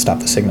know, can't stop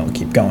the signal,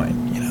 keep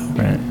going, you know.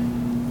 Right.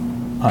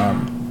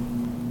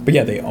 But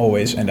yeah, they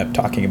always end up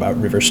talking about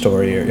River's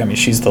story. I mean,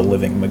 she's the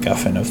living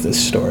MacGuffin of this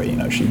story. You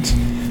know, she's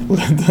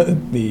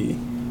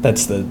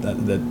that's the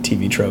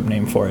TV trope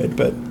name for it.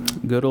 But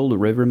good old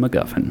River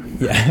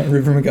MacGuffin. Yeah,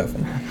 River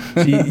MacGuffin.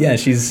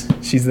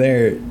 She's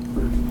there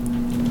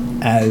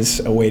as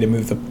a way to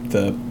move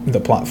the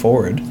plot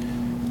forward,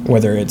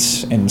 whether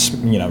it's in,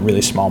 you know,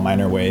 really small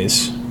minor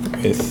ways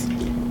with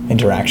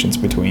interactions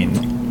between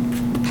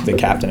the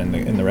captain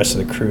and the rest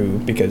of the crew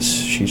because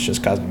she's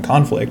just causing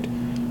conflict,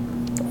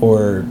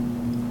 or,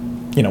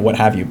 you know, what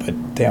have you.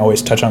 But they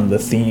always touch on the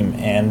theme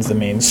and the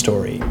main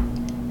story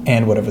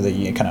and whatever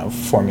the kind of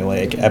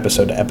formulaic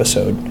episode to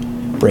episode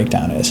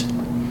breakdown is,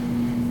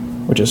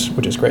 which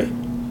is great.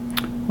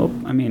 Well,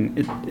 I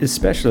mean,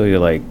 especially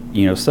like,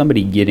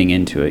 somebody getting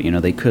into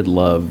it, they could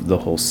love the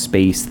whole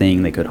space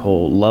thing. They could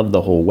love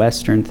the whole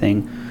Western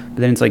thing.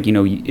 But then it's like,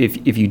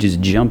 if you just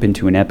jump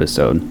into an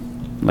episode,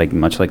 like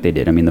much like they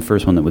did. I mean, the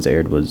first one that was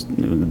aired was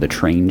The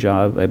Train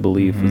Job, I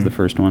believe, was the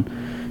first one.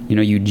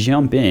 You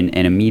jump in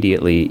and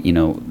immediately,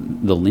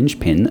 the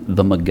linchpin,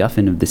 the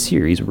MacGuffin of the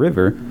series,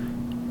 River,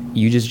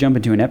 you just jump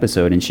into an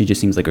episode and she just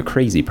seems like a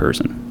crazy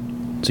person.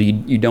 So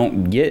you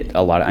don't get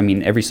a lot of, I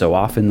mean, every so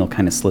often they'll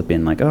kind of slip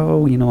in like,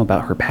 oh,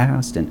 about her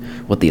past and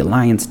what the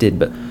Alliance did.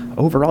 But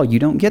overall, you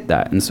don't get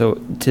that. And so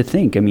to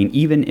think, I mean,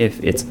 even if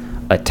it's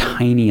a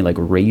tiny like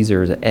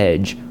razor's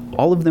edge,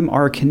 all of them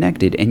are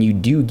connected, and you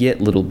do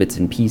get little bits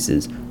and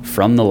pieces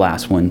from the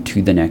last one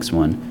to the next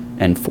one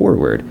and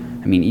forward.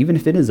 I mean, even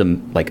if it is a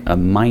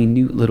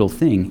minute little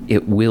thing,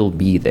 it will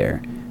be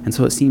there. And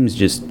so it seems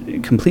just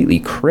completely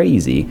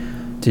crazy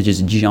to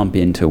just jump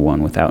into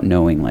one without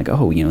knowing, like,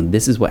 oh,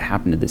 this is what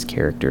happened to this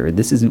character.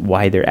 This is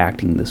why they're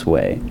acting this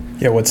way.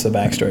 Yeah, what's the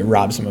backstory?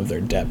 Robs them of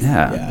their depth.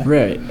 Yeah.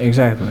 Right,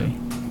 exactly.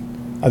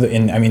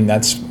 And I mean,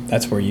 that's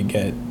where you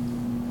get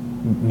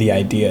the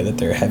idea that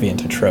they're heavy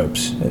into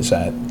tropes, is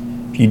that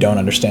if you don't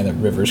understand that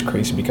River's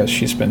crazy because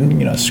she's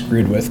been,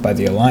 screwed with by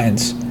the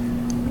Alliance,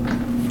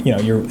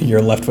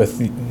 you're left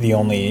with the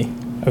only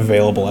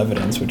available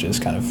evidence, which is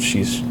kind of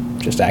she's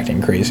just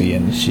acting crazy,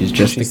 and she's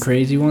the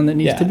crazy one that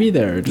needs to be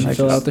there to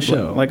fill out the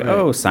show. Like, right.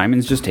 Oh,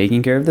 Simon's just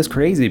taking care of this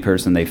crazy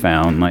person they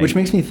found. Like, which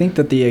makes me think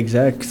that the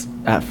execs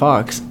at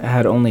Fox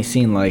had only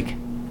seen like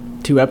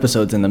 2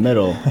 episodes in the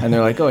middle, and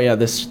they're like, oh yeah,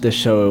 this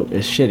show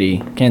is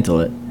shitty,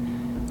 cancel it.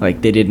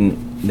 Like they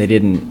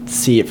didn't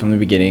see it from the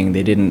beginning.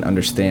 They didn't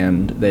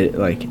understand.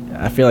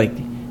 I feel like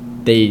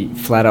they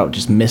flat out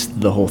just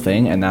missed the whole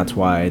thing, and that's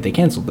why they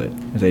canceled it.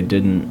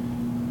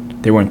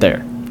 They weren't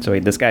there. So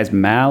wait, this guy's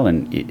Mal,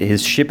 and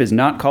his ship is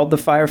not called the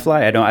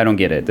Firefly. I don't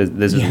get it.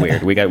 This is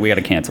weird. We got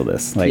to cancel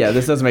this. Like, yeah,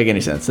 this doesn't make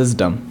any sense. This is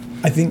dumb.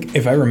 I think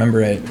if I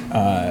remember it,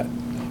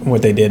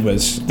 what they did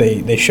was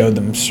they showed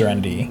them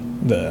Serenity.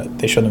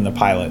 They showed them the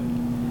pilot,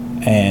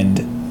 and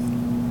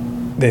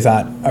they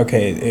thought,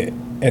 okay,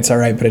 it's all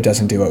right, but it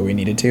doesn't do what we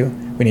needed to.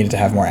 We needed to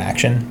have more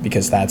action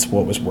because that's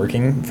what was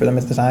working for them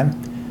at the time.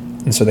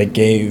 And so they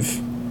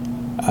gave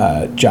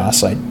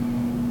Joss like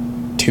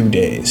 2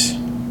 days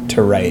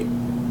to write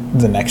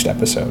the next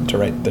episode, to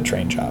write The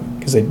Train Job,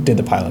 because they did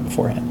the pilot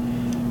beforehand,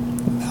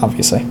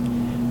 obviously.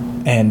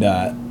 And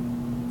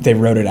they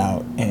wrote it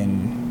out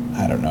in,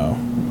 I don't know,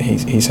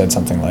 he said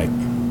something like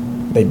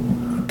they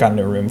got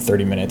into a room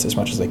 30 minutes, as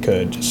much as they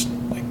could, just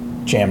like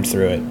jammed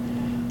through it.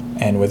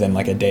 And within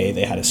like a day,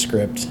 they had a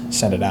script,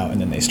 sent it out, and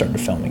then they started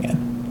filming it.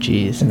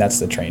 Jeez. And that's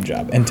The Train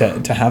Job. And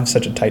to have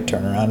such a tight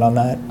turnaround on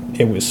that,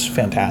 it was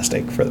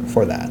fantastic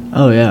for that.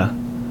 Oh, yeah.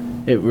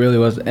 It really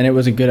was. And it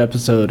was a good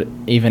episode,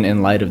 even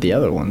in light of the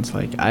other ones.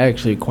 Like, I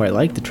actually quite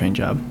liked The Train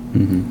Job.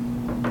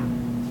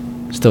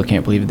 Mm-hmm. Still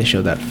can't believe they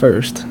showed that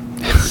first.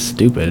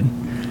 Stupid.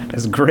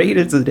 As great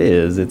as it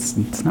is,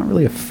 it's not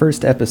really a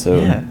first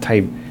episode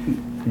type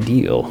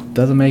deal.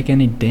 Doesn't make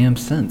any damn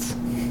sense.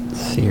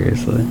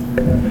 Seriously.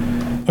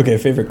 Okay,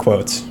 favorite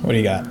quotes. What do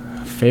you got?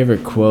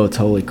 Favorite quotes,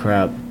 holy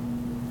crap.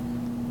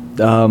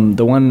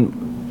 The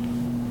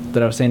one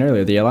that I was saying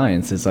earlier, the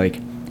Alliance, is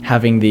like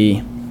having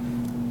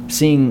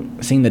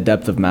seeing the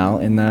depth of Mal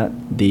in that,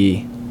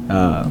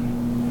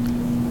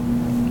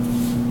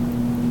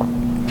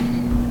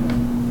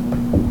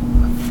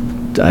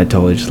 I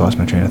totally just lost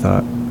my train of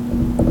thought.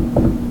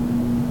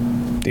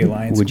 The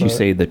Alliance Would quote? you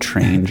say the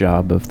train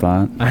job of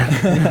thought?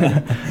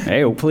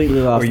 I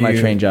completely lost my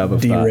train job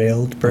of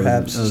derailed, thought.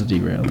 perhaps? I was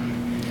derailed.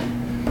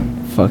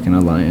 Fucking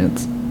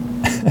Alliance.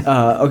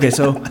 Okay,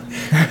 so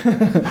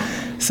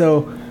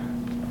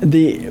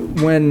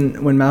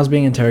when Mal's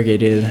being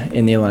interrogated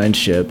in the Alliance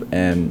ship,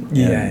 and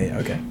the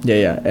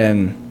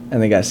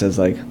guy says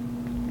like,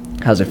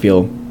 how's it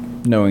feel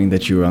knowing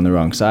that you were on the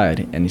wrong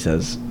side? And he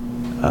says,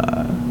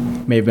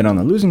 may have been on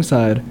the losing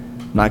side,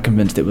 not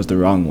convinced it was the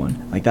wrong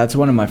one. Like, that's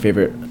one of my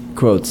favorite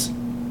quotes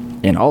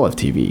in all of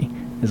TV,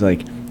 is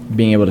like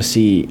being able to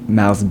see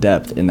Mal's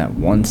depth in that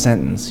one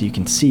sentence. You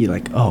can see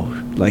like, oh,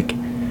 like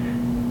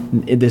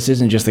this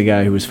isn't just the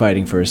guy who was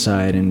fighting for his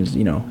side and is,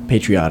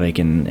 patriotic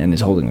and is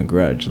holding a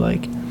grudge.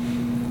 Like,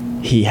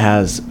 he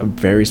has a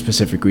very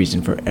specific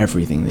reason for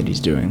everything that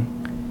he's doing,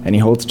 and he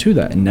holds to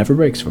that and never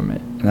breaks from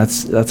it. And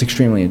that's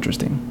extremely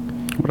interesting.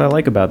 What I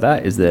like about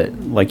that is that,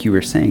 like you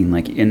were saying,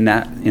 like in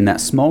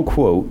that small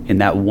quote, in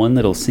that one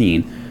little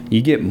scene,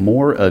 you get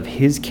more of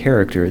his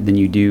character than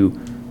you do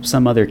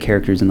some other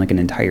characters in like an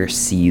entire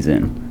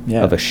season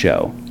of a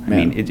show. I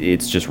mean,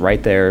 it's just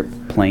right there,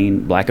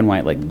 plain black and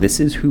white. Like, this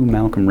is who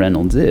Malcolm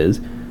Reynolds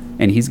is,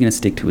 and he's going to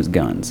stick to his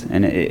guns.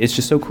 And it's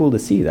just so cool to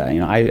see that.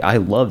 I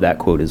love that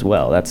quote as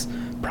well. That's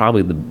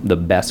probably the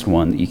best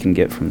one that you can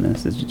get from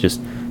this. It's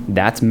just,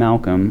 that's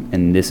Malcolm,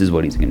 and this is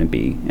what he's going to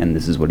be, and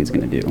this is what he's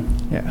going to do.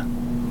 Yeah.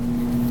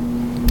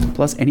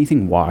 Plus,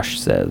 anything Wash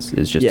says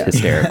is just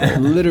hysterical.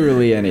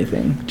 Literally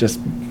anything. Just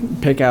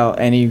pick out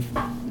any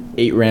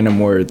 8 random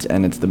words,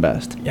 and it's the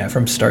best. Yeah,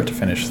 from start to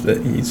finish,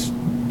 he's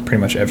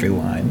pretty much every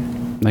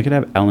line I could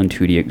have Alan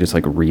Tudyk just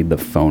like read the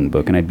phone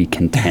book, and I'd be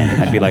content.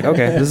 I'd be like,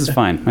 okay, this is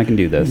fine. I can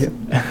do this.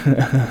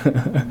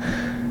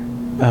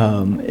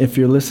 If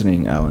you're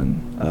listening,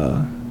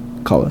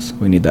 Alan, call us.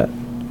 We need that.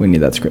 We need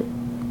that script.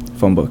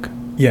 Phone book.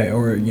 Yeah,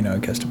 or, you know, a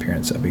guest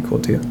appearance. That'd be cool,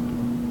 too.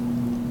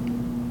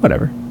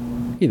 Whatever.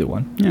 Either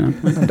one. Yeah,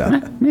 I'm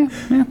down. yeah,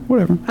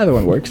 whatever. Either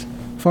one works.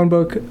 Phone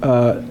book,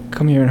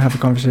 come here and have a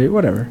conversation,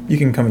 whatever. You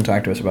can come and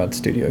talk to us about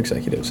studio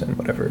executives and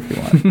whatever if you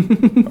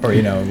want. Or,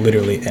 you know,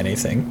 literally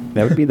anything.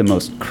 That would be the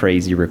most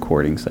crazy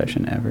recording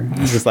session ever.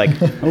 It's just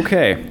like,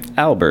 okay,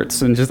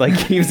 Alberts, and just like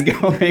keeps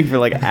going for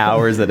like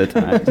hours at a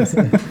time. Just,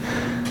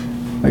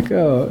 Like,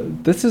 oh,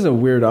 this is a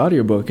weird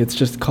audiobook. It's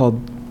just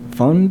called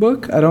Phone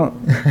Book? I don't...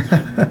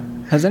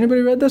 Has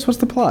anybody read this? What's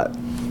the plot?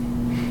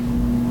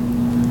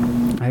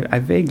 I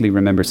vaguely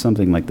remember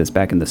something like this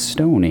back in the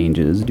Stone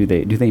Ages. Do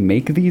they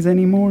make these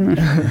anymore?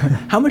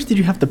 How much did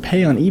you have to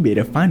pay on eBay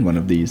to find one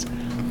of these?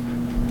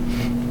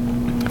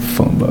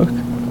 Phone book.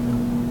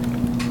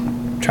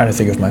 Trying to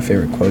think of my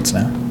favorite quotes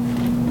now.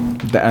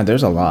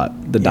 There's a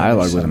lot. The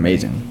dialogue so was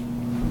amazing.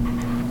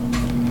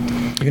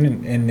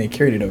 And they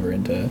carried it over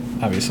into,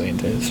 obviously,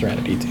 into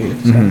Serenity, too.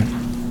 So.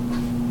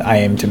 I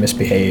Am to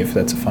Misbehave,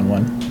 that's a fun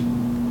one.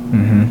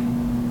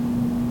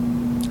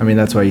 I mean,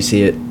 that's why you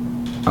see it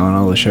on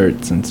all the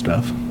shirts and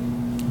stuff.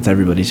 It's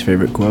everybody's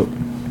favorite quote.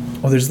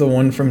 Well, there's the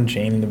one from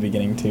Jane in the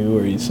beginning, too,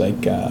 where he's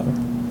like,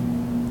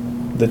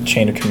 the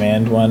chain of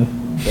command one.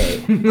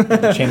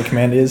 The chain of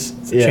command is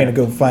it's the chain to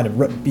go find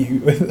and beat you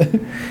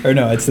with. Or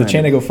no, it's the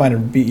chain to go find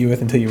and beat you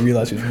with until you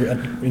realize who's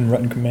in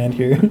rotten command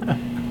here.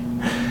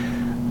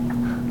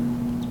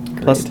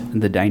 Plus,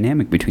 the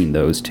dynamic between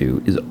those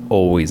two is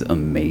always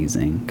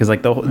amazing. Because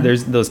like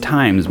there's those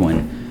times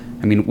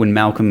when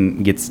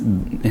Malcolm gets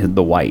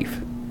the wife,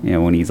 you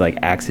know, when he's like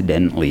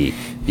accidentally,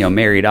 you know,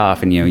 married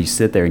off, and you know, you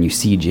sit there and you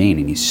see Jane,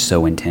 and he's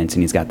so intense,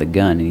 and he's got the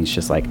gun, and he's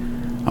just like,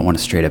 I want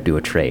to straight up do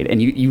a trade. And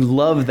you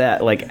love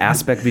that like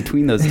aspect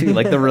between those two.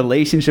 Like the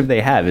relationship they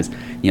have is,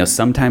 you know,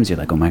 sometimes you're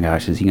like, oh my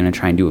gosh, is he going to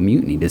try and do a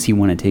mutiny? Does he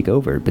want to take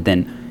over? But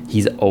then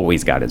he's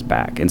always got his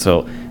back. And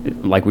so,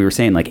 like we were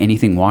saying, like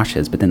anything Wash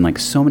says, but then like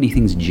so many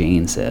things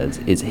Jane says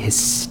is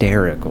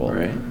hysterical.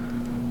 Right.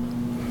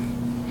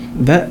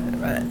 That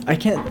I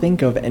can't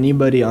think of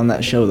anybody on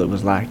that show that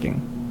was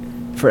lacking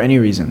for any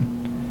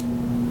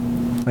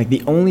reason. Like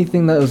the only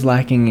thing that was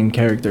lacking in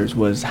characters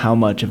was how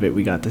much of it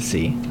we got to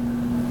see.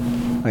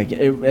 Like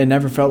it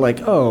never felt like,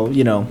 oh,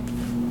 you know,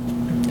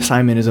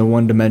 Simon is a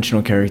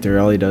one-dimensional character.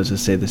 All he does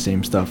is say the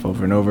same stuff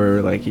over and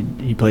over. Like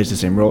he plays the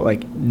same role.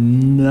 Like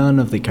none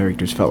of the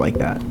characters felt like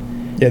that.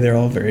 Yeah, they're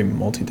all very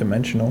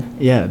multi-dimensional.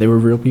 Yeah, they were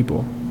real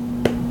people,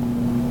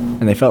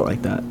 and they felt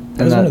like that.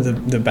 That was one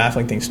of the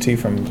baffling things too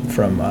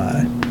from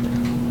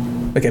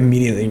like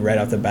immediately right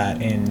off the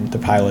bat in the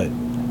pilot.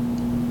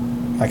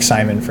 Like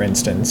Simon, for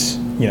instance,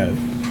 you know,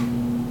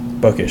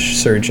 bookish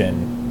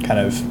surgeon, kind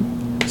of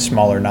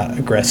smaller, not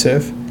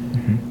aggressive,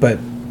 but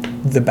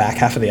the back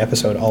half of the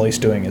episode, all he's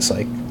doing is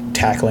like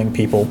tackling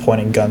people,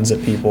 pointing guns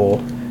at people,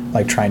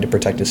 like trying to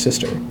protect his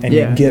sister. And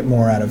you get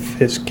more out of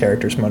his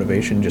character's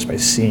motivation just by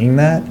seeing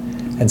that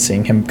and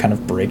seeing him kind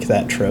of break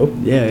that trope.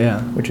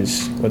 Yeah. Which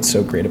is what's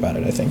so great about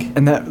it, I think.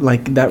 And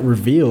that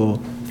reveal,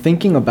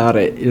 thinking about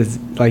it is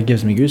like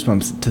gives me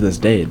goosebumps to this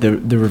day.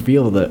 The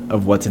reveal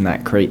of what's in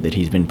that crate that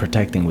he's been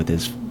protecting with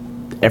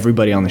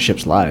everybody on the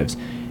ship's lives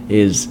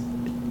is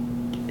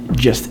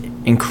just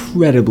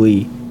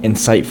incredibly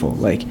insightful.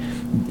 Like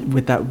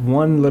with that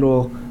one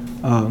little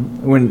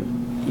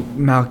when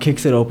Mal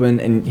kicks it open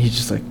and he's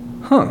just like,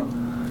 huh,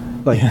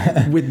 like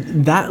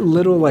with that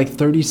little like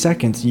 30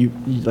 seconds you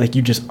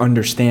just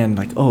understand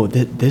like, oh,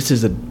 this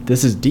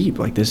is deep.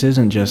 Like this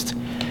isn't just,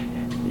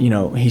 you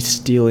know, he's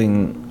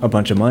stealing a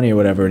bunch of money or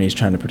whatever and he's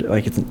trying to protect,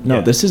 like it's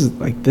this is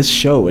like, this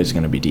show is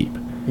going to be deep.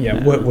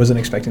 Wasn't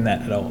expecting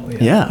that at all.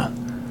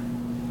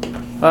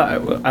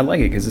 I like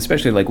it because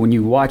especially like when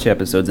you watch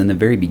episodes in the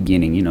very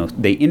beginning, you know,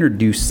 they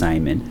introduce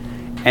Simon,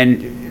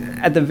 and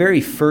at the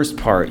very first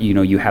part, you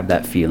know, you have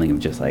that feeling of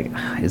just like,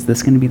 is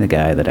this going to be the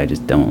guy that I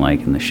just don't like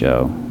in the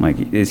show? Like,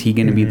 is he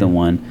going to be the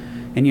one?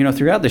 And, you know,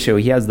 throughout the show,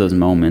 he has those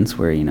moments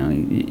where, you know,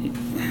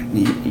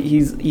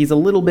 he's a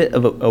little bit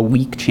of a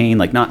weak chain,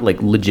 like not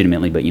like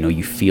legitimately, but, you know,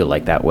 you feel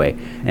like that way.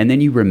 And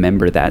then you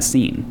remember that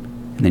scene.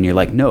 And then you're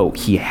like, no,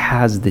 he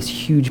has this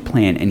huge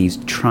plan and he's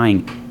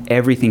trying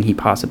everything he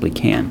possibly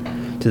can.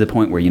 To the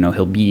point where, you know,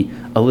 he'll be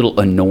a little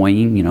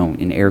annoying, you know,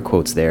 in air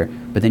quotes there.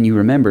 But then you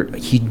remember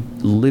he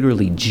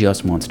literally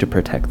just wants to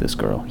protect this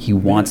girl. He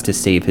wants to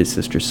save his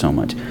sister so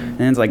much.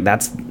 And it's like,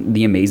 that's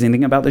the amazing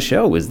thing about the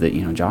show is that,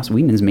 you know, Joss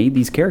Whedon has made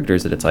these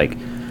characters that it's like,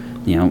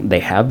 you know, they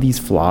have these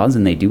flaws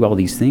and they do all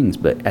these things.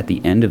 But at the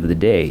end of the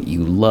day,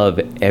 you love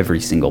every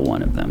single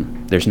one of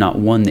them. There's not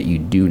one that you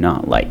do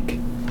not like.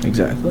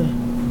 Exactly.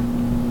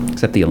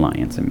 Except the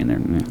Alliance. I mean,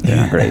 they're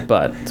not great,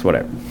 but it's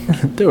whatever.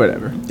 They're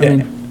whatever.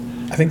 Yeah.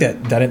 I think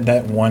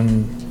that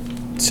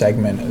one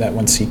segment, that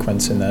one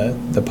sequence in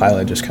the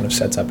pilot just kind of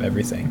sets up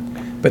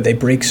everything. But they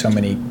break so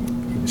many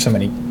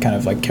kind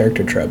of like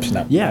character tropes.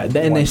 And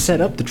they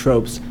set up the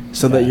tropes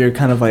so that you're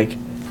kind of like,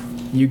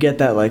 you get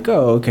that, like,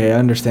 oh, okay, I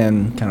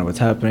understand kind of what's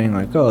happening,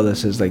 like, oh,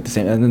 this is like the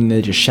same, and then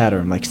they just shatter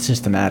him like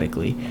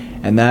systematically,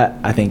 and that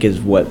I think is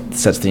what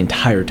sets the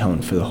entire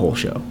tone for the whole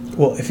show.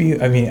 Well,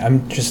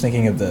 I'm just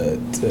thinking of the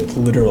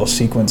literal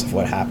sequence of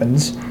what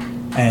happens,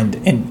 and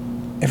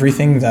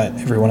everything that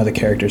every one of the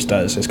characters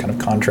does is kind of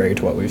contrary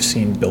to what we've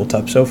seen built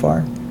up so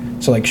far.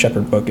 So, like,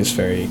 Shepherd Book is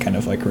very kind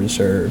of, like,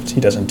 reserved. He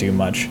doesn't do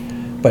much.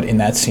 But in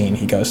that scene,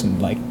 he goes and,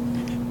 like,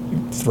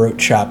 throat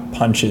chop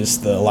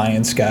punches the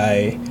Alliance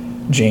guy.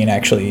 Jane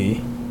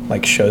actually,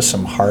 like, shows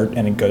some heart,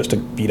 and it goes to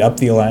beat up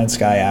the Alliance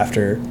guy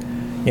after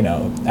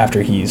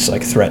he's,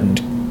 like, threatened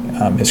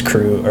his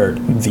crew, or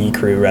the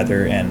crew,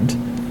 rather, and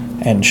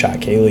shot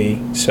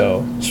Kaylee.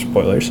 So,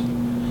 spoilers.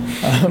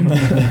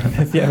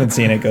 If you haven't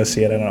seen it, go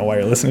see it. I don't know why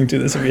you're listening to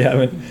this if you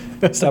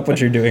haven't. Stop what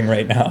you're doing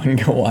right now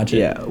and go watch it.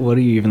 Yeah, what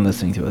are you even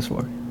listening to us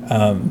for?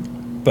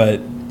 But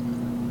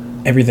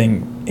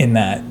everything in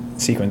that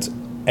sequence,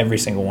 every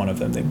single one of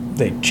them,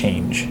 they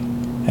change,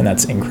 and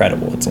that's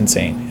incredible. It's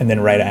insane. And then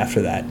right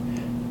after that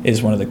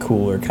is one of the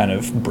cooler kind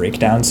of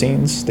breakdown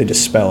scenes. They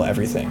dispel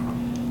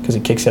everything because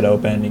he kicks it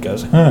open, he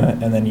goes, huh,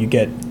 and then you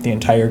get the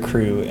entire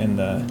crew in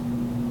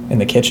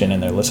the kitchen,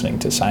 and they're listening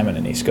to Simon,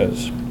 and he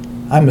goes,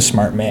 I'm a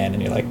smart man,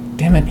 and you're like,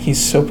 damn it,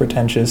 he's so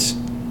pretentious.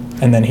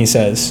 And then he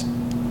says,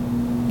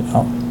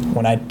 well,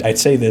 when I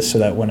say this so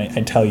that when I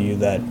tell you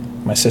that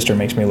my sister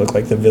makes me look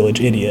like the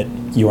village idiot,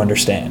 you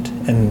understand.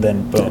 And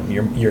then boom,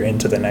 you're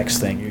into the next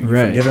thing. You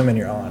right. Forgive him and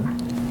you're on.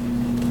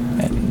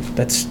 And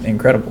that's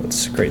incredible.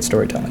 It's great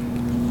storytelling.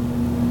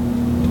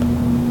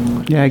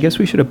 Yeah, I guess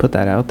we should have put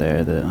that out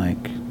there, that,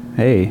 like,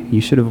 hey, you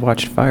should have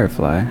watched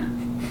Firefly.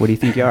 What do you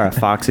think you are, a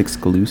Fox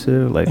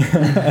exclusive? Like,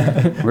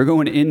 we're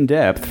going in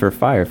depth for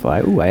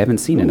Firefly. Ooh, I haven't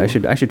seen it. I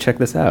should check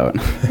this out.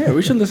 Yeah,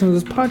 we should listen to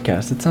this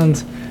podcast. It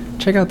sounds,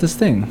 check out this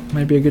thing.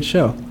 Might be a good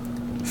show.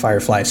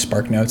 Firefly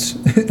Spark Notes.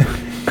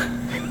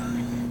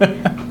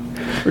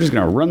 We're just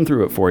gonna run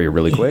through it for you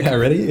really quick. Yeah,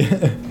 ready?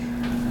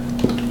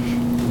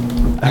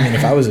 I mean,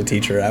 if I was a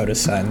teacher, I would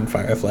assign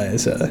Firefly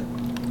as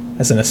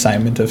an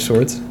assignment of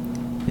sorts.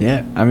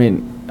 Yeah, I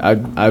mean,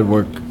 I'd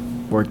work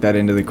that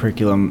into the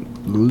curriculum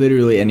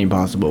literally any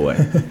possible way.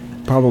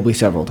 Probably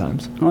several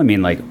times. Well, I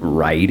mean, like,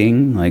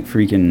 writing, like,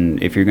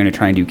 freaking, if you're going to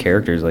try and do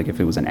characters, like, if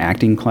it was an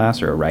acting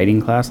class or a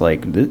writing class,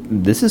 like,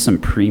 this is some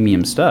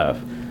premium stuff.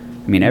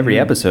 I mean, every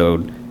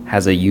episode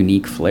has a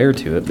unique flair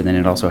to it, but then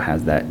it also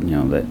has that,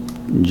 that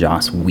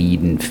Joss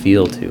Whedon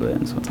feel to it.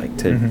 And so it's like,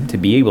 to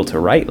be able to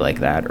write like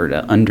that, or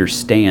to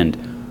understand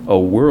a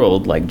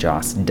world like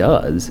Joss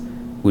does,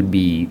 would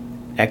be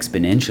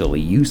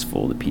exponentially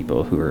useful to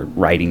people who are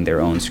writing their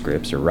own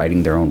scripts or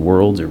writing their own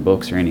worlds or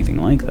books or anything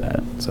like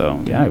that.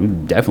 So yeah, it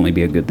would definitely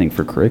be a good thing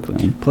for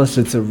curriculum. Plus,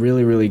 it's a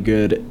really, really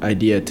good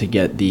idea to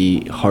get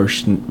the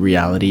harsh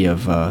reality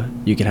of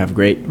you can have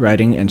great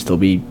writing and still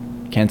be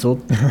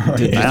canceled.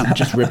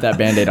 Just rip that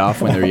Band-Aid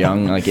off when they're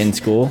young, like in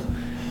school.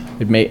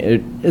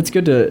 It's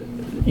good to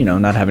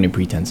not have any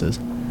pretenses.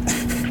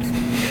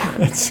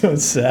 That's so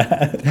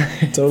sad.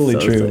 Totally So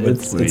true.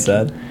 it's It's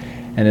sad.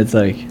 And it's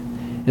like,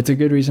 it's a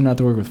good reason not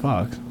to work with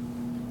Fox.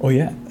 Oh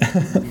yeah.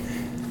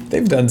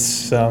 They've done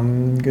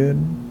some good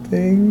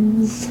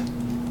things.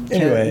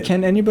 Anyway,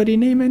 Can anybody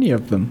name any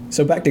of them?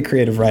 so back to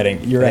creative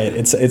writing. You're right.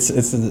 It's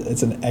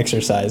an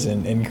exercise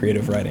in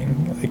creative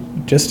writing.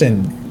 Like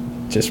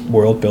just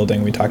world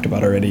building we talked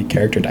about already,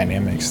 character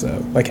dynamics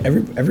though. Like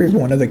every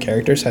one of the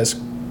characters has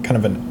kind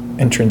of an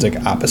intrinsic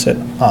opposite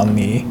on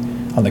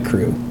the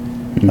crew.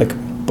 Mm-hmm.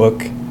 Like Book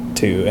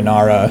to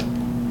Inara,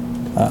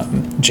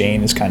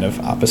 Jane is kind of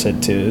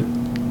opposite to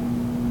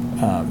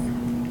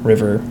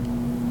River.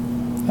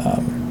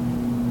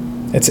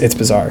 It's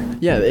bizarre.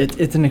 Yeah,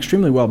 it's an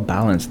extremely well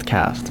balanced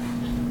cast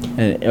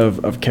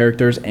of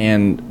characters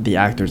and the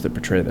actors that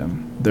portray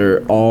them.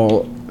 They're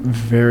all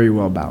very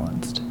well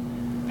balanced.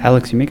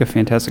 Alex, you make a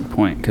fantastic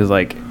point, because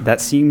like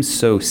that seems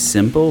so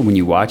simple when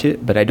you watch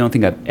it, but I don't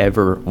think I've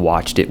ever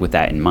watched it with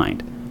that in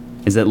mind.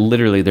 Is that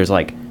literally there's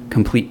like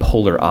complete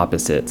polar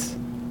opposites,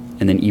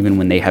 and then even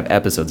when they have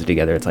episodes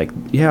together, it's like,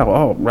 yeah,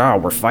 oh wow,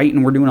 we're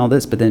fighting, we're doing all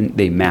this, but then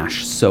they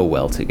mash so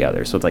well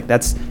together. So it's like,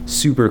 that's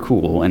super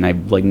cool, and I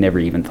like never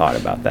even thought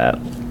about that.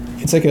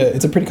 It's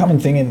a pretty common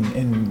thing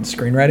in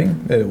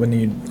screenwriting when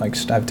you like.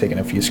 I've taken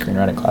a few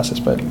screenwriting classes,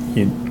 but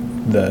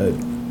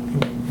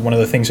one of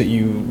the things that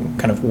you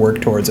kind of work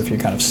towards if you're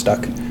kind of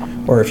stuck,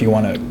 or if you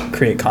want to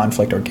create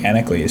conflict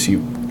organically, is you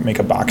make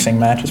a boxing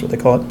match, is what they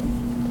call it,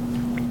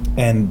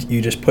 and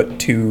you just put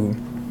two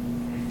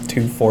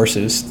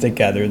forces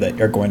together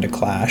that are going to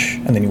clash,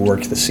 and then you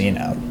work the scene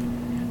out.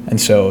 And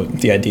so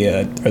the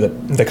idea, or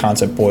the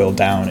concept boiled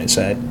down, is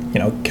that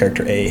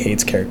character A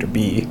hates character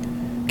B.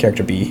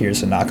 Character B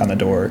hears a knock on the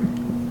door.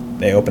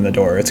 They open the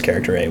door. It's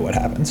character A. What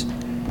happens?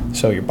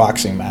 So your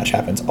boxing match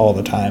happens all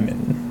the time,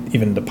 in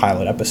even the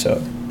pilot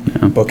episode.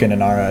 Yeah. Book and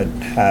Inara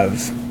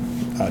have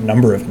a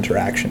number of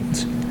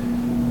interactions.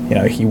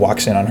 He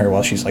walks in on her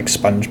while she's like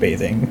sponge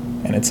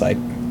bathing, and it's like,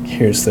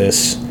 here's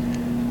this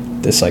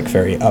like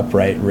very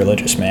upright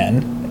religious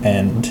man,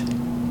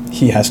 and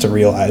he has to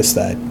realize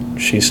that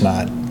she's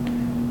not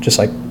just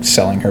like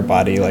selling her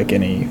body like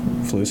any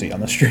floozy on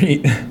the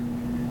street.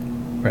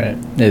 Right.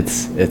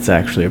 It's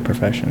actually a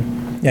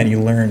profession. Yeah, and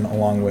you learn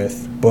along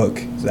with Book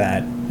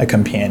that a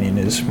companion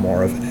is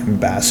more of an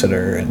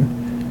ambassador,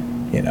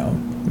 and you know,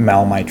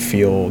 Mal might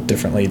feel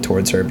differently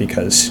towards her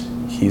because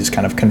he's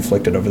kind of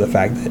conflicted over the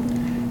fact that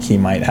he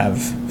might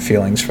have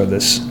feelings for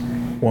this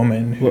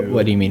woman.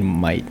 What do you mean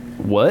might?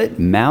 What?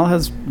 Mal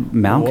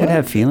could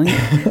have feelings?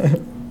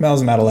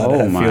 Mal's not allowed to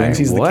have my, feelings.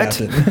 He's what?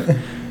 the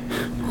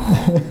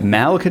captain.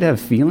 Mal could have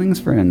feelings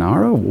for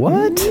Inara?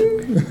 What?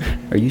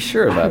 Are you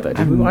sure about that?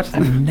 Did we watch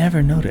that? I've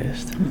never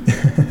noticed.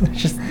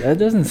 It's just that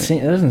doesn't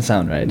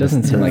sound right. It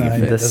doesn't seem like No, it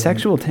The fits.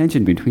 sexual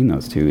tension between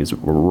those two is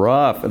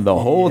rough the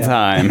whole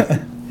time.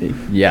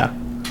 Yeah.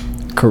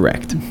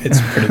 Correct. It's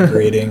pretty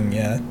grating,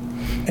 yeah.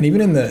 And even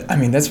in the, I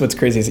mean, that's what's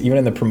crazy is even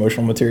in the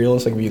promotional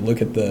materials, like if you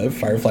look at the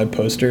Firefly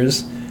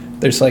posters,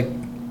 there's like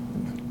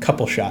a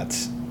couple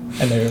shots,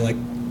 and they're like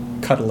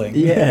cuddling.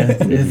 Yeah,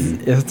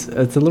 it's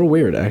a little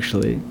weird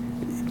actually.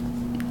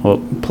 Well,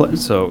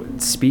 so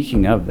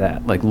speaking of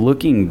that, like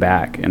looking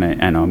back, and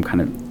I know I'm kind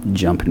of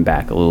jumping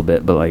back a little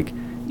bit, but like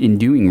in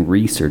doing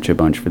research a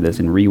bunch for this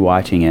and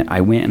rewatching it,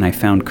 I went and I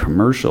found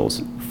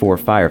commercials for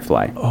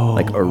Firefly,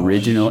 like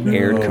original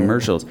aired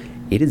commercials.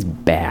 It is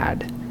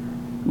bad.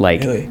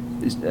 Like, Really?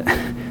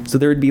 so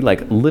there would be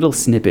like little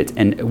snippets,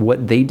 and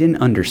what they didn't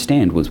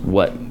understand was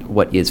what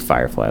is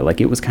Firefly.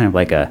 Like it was kind of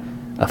like a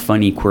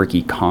funny,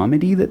 quirky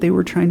comedy that they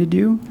were trying to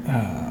do.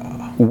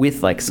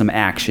 With like some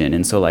action,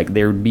 and so like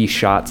there would be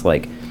shots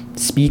like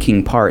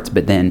speaking parts,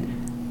 but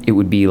then it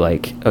would be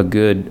like a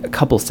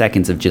couple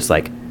seconds of just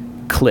like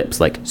clips,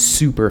 like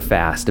super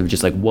fast of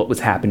just like what was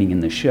happening in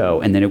the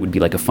show, and then it would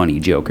be like a funny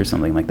joke or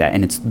something like that.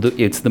 And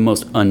it's the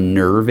most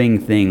unnerving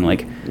thing,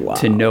 like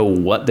to know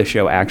what the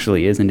show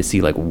actually is and to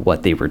see like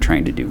what they were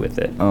trying to do with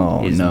it.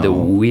 Oh, is no. the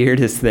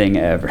weirdest thing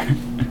ever.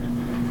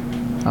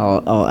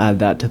 I'll add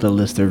that to the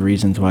list of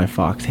reasons why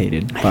Fox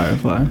hated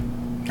Firefly.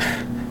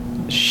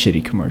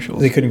 Shitty commercials.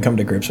 They couldn't come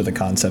to grips with the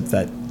concept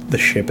that the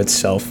ship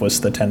itself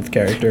was the 10th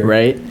character.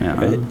 Right? Yeah.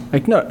 Right?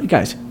 Like, no,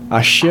 guys,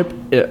 a ship,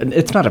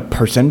 it's not a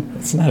person.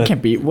 It's not It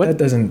can't be. What? That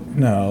doesn't,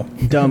 no.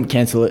 Dumb,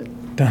 cancel it.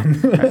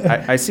 Dumb.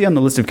 I see on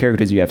the list of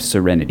characters you have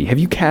Serenity. Have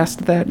you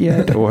cast that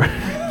yet, or?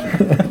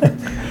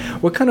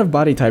 What kind of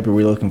body type are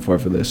we looking for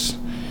this?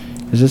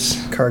 Is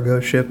this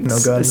Cargo ship, no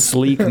guns.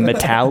 Sleek,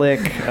 metallic.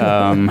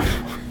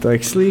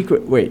 like sleek?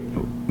 Wait,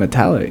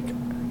 metallic?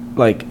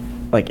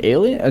 Like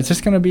alien? It's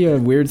just gonna be a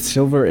weird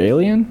silver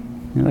alien?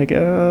 You're like,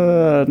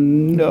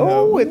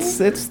 no,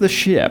 it's the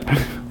ship.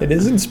 It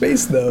is in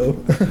space, though.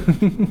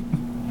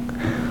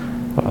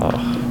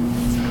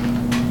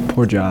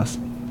 Poor Joss.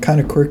 Kind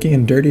of quirky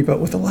and dirty, but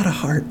with a lot of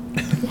heart.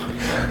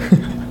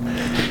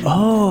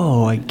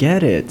 Oh, I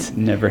get it.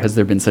 Never has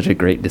there been such a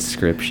great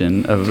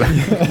description of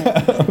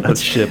a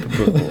ship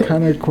before.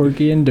 Kind of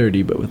quirky and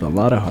dirty, but with a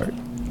lot of heart.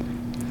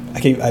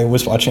 I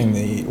was watching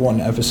the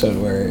one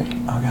episode where,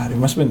 oh god, it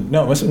must have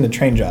been the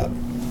train job,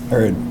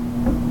 or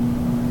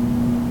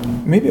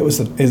maybe it was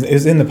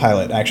in the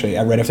pilot actually.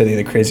 I read after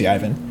the Crazy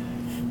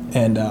Ivan,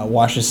 and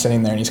Wash is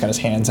sitting there and he's got his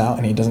hands out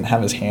and he doesn't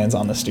have his hands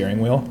on the steering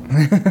wheel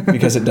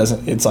because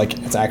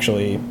it's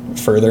actually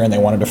further, and they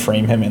wanted to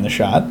frame him in the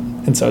shot,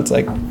 and so it's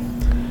like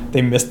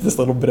they missed this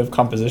little bit of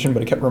composition,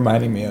 but it kept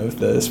reminding me of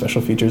the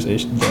special features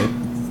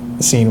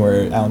the scene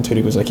where Alan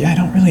Tudyk was like, yeah, I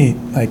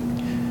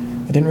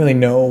didn't really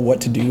know what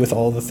to do with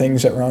all the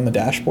things that were on the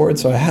dashboard,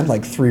 so I had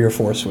like 3 or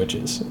 4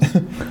 switches,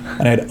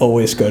 and I'd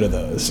always go to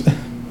those.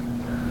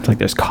 It's like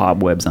there's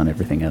cobwebs on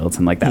everything else,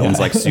 and like that Yeah. one's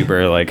like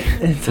super like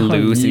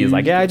loose. He's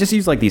like, yeah, I just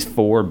use like these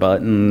 4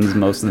 buttons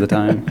most of the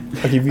time.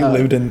 Like if you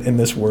lived in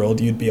this world,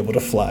 you'd be able to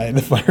fly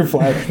the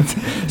Firefly.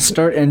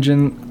 Start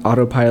engine,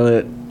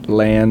 autopilot,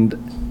 land,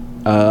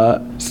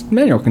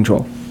 manual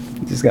control.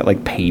 He's just got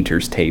like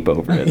painter's tape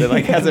over it. It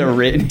like has it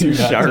written in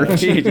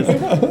Sharpie.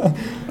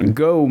 Just,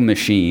 go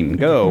machine,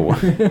 go.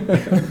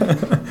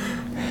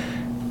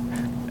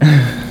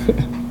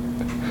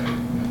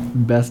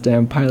 Best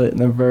damn pilot in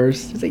the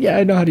verse. He's like, yeah,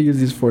 I know how to use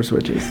these 4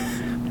 switches.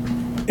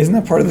 Isn't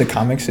that part of the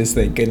comics? Is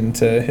they get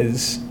into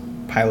his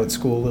pilot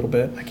school a little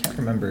bit? I can't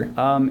remember.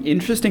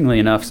 Interestingly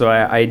enough, so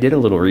I did a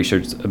little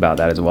research about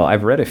that as well.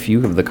 I've read a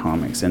few of the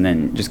comics, and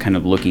then just kind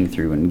of looking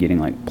through and getting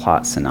like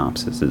plot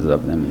synopsises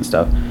of them and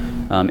stuff.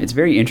 It's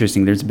very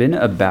interesting. There's been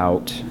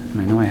about,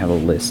 and I know I have a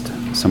list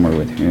somewhere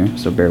with here,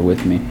 so bear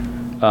with me.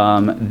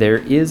 There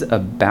is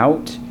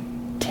about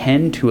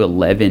 10 to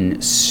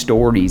 11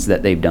 stories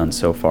that they've done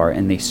so far,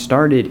 and they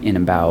started in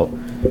about,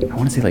 I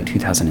want to say like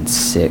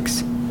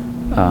 2006.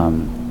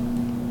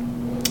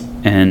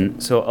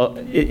 And so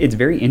it's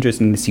very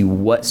interesting to see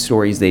what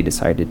stories they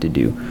decided to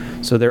do.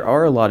 So there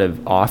are a lot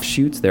of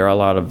offshoots. There are a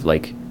lot of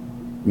like,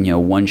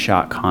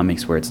 one-shot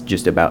comics where it's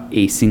just about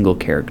a single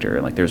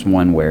character. Like there's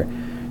one where,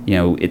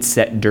 it's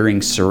set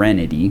during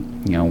Serenity,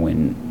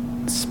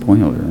 when,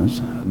 spoilers,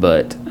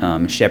 but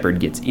Shepard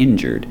gets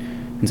injured.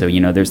 And so,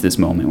 there's this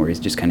moment where he's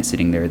just kind of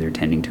sitting there, they're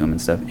tending to him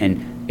and stuff.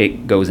 And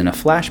it goes in a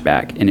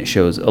flashback and it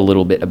shows a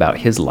little bit about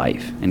his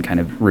life and kind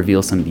of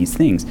reveals some of these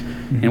things.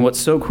 And what's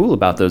so cool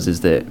about those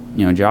is that,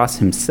 Joss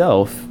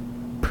himself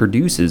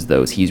produces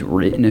those. He's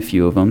written a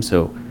few of them.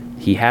 So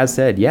he has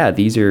said, yeah,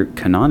 these are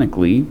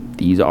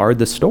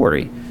the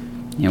story.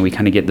 We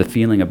kind of get the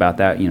feeling about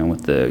that,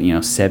 with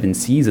the, 7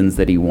 seasons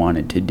that he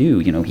wanted to do.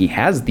 He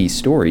has these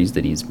stories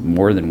that he's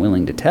more than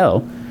willing to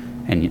tell.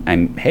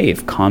 And hey,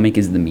 if comic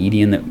is the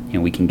medium that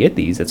we can get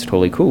these, that's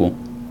totally cool.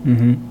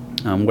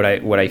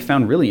 What I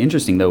found really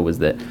interesting though was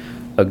that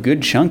a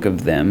good chunk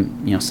of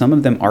them, some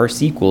of them are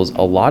sequels.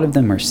 A lot of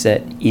them are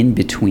set in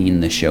between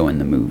the show and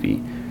the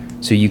movie,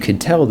 so you could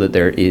tell that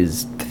there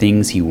is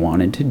things he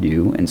wanted to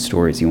do and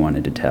stories he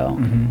wanted to tell.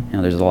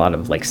 There's a lot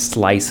of like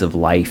slice of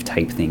life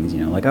type things.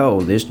 Like,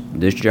 oh, this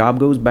job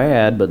goes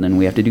bad, but then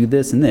we have to do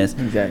this and this.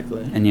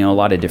 Exactly. And a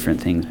lot of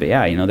different things. But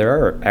yeah, there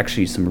are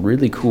actually some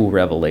really cool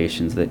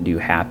revelations that do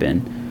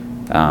happen.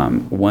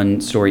 One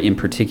story in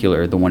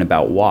particular, the one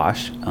about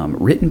Wash,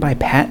 written by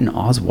Patton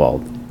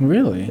Oswalt.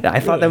 Really?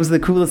 I thought that was the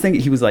coolest thing.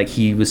 He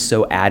was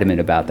so adamant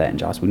about that, and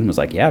Joss Whedon was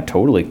like, yeah,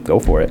 totally, go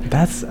for it.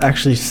 That's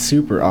actually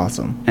super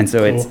awesome. And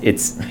so cool.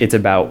 it's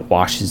about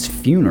Wash's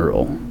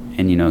funeral,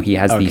 and he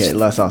has these. Okay,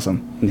 less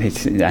awesome.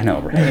 I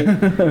know,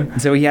 right?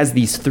 So he has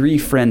these 3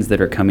 friends that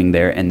are coming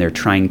there, and they're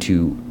trying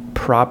to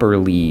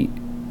properly,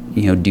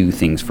 do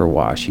things for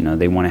Wash.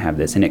 They want to have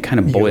this, and it kind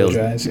of boils.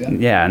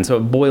 Yeah, and so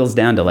it boils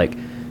down to like,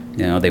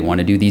 they want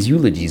to do these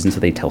eulogies, and so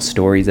they tell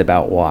stories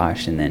about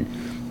Wash, and then.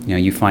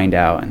 You find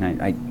out,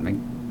 and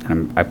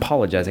I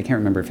apologize, I can't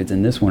remember if it's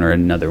in this one or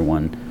another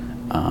one,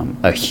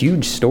 a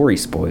huge story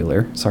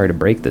spoiler, sorry to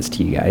break this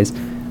to you guys,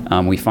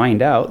 we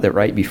find out that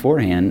right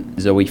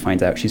beforehand, Zoe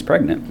finds out she's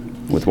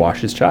pregnant with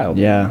Wash's child.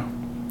 Yeah.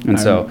 And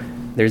so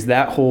there's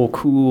that whole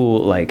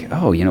cool, like,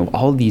 oh,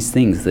 all these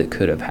things that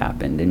could have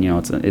happened, and,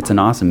 it's an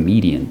awesome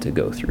medium to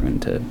go through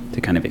and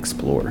to kind of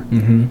explore.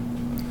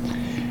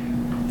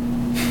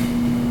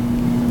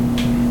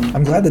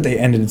 I'm glad that they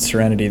ended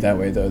Serenity that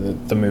way, though,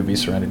 the movie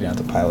Serenity, not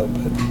the pilot,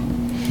 but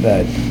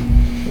that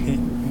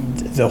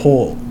the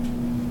whole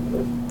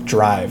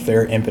drive,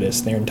 their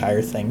impetus, their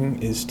entire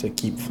thing is to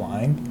keep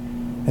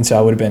flying. And so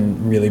I would have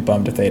been really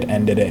bummed if they had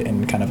ended it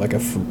in kind of like a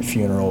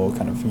funeral,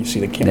 kind of, you see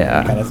the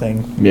camera kind of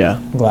thing. Yeah.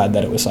 I'm glad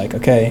that it was like,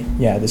 okay,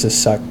 yeah, this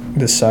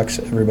sucks.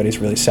 Everybody's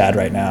really sad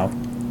right now.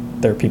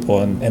 There are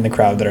people in the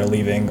crowd that are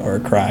leaving or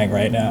crying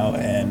right now,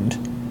 and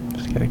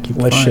gotta keep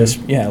let's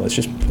flying.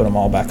 just put them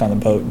all back on the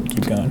boat and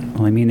keep going.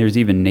 Well, I mean, there's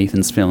even Nathan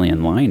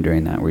Fillion line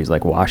during that where he's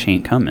like, Wash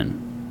ain't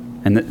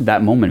coming. And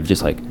that moment of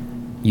just like,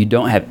 you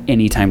don't have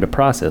any time to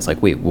process.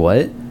 Like, wait,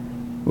 what?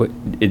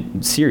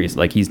 Serious?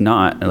 Like, he's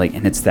not, like,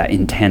 and it's that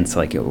intense,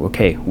 like,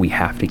 okay, we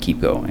have to keep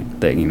going.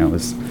 That,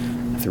 is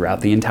throughout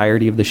the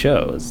entirety of the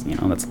show.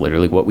 That's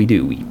literally what we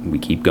do. We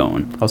keep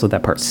going. Also,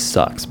 that part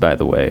sucks, by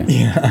the way.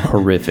 Yeah.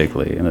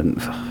 Horrifically. And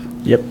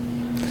then, Yep.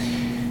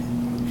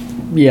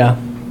 Yeah.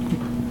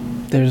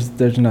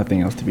 There's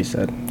nothing else to be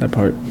said. That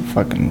part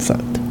fucking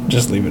sucked.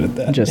 Just leave it at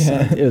that.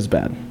 It was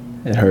bad.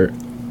 It hurt.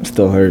 It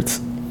still hurts.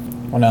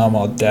 Well, now I'm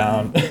all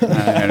down.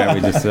 I know,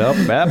 we just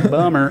that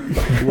bummer.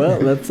 Well,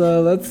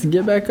 let's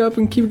get back up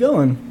and keep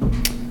going.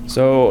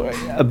 So,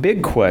 a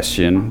big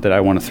question that I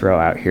want to throw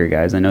out here,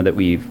 guys. I know that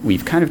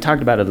we've kind of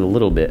talked about it a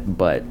little bit,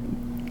 but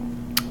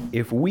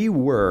if we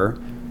were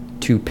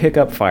to pick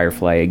up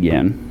Firefly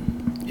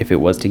again, if it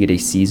was to get a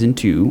season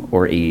 2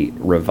 or a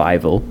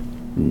revival,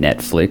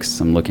 Netflix,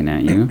 I'm looking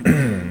at you.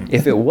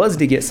 If it was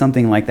to get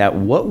something like that,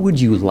 what would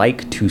you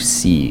like to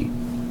see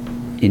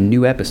in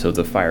new episodes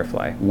of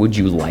Firefly? Would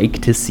you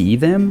like to see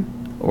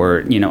them?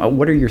 Or,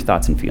 what are your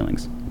thoughts and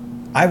feelings?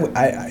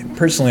 I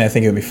personally, I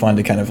think it would be fun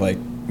to kind of like,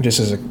 just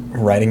as a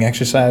writing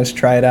exercise,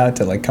 try it out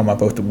to like come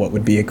up with what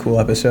would be a cool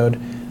episode.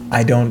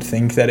 I don't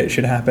think that it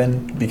should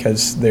happen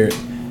because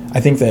I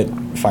think that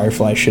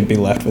Firefly should be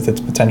left with its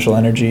potential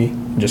energy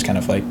and just kind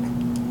of like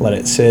let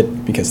it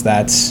sit, because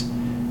that's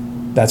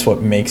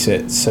what makes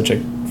it such a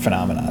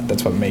phenomenon.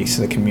 That's what makes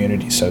the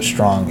community so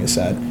strong, is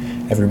that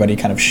everybody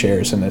kind of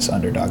shares in this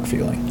underdog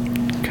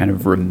feeling. Kind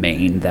of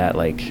remain that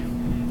like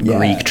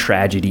Greek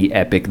tragedy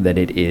epic that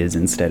it is,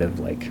 instead of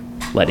like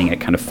letting it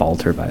kind of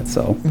falter by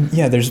itself.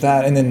 Yeah, there's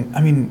that. And then,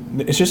 I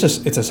mean, it's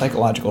a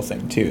psychological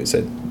thing too. It's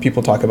that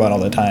people talk about all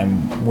the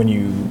time when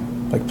you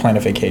like plan a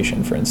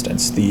vacation, for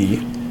instance, the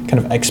kind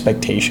of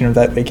expectation of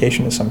that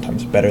vacation is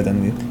sometimes better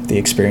than the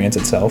experience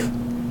itself.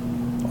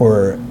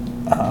 Or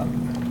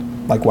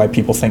like why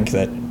people think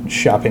that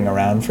shopping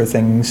around for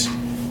things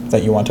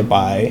that you want to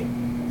buy,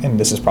 and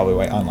this is probably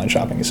why online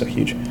shopping is so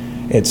huge,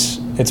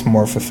 it's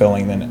more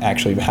fulfilling than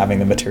actually having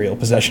the material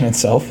possession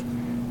itself.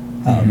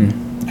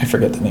 I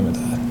forget the name of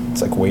that.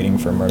 It's like Waiting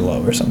for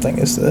Merlot or something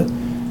is the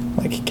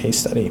like case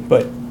study.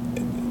 But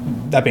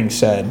that being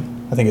said,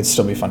 I think it'd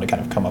still be fun to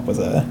kind of come up with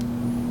a,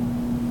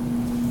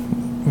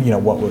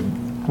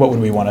 what would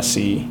we want to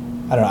see?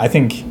 I don't know. I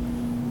think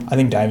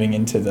diving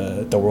into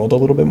the world a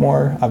little bit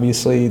more,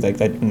 obviously, like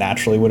that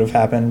naturally would have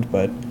happened,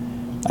 but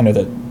I know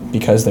that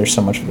because there's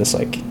so much of this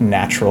like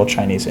natural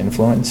Chinese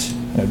influence.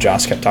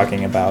 Joss kept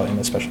talking about in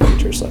the special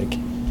features, like,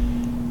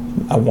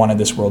 I wanted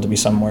this world to be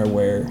somewhere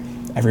where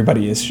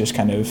everybody is just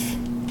kind of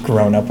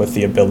grown up with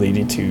the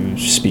ability to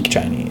speak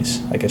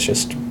Chinese. Like, it's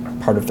just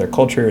part of their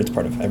culture. It's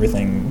part of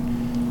everything.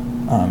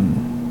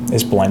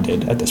 Is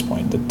blended at this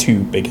point. The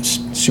two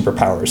biggest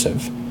superpowers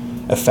have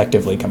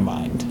effectively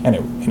combined, and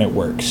it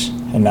works.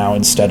 And now,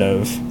 instead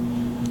of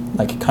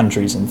like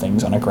countries and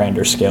things on a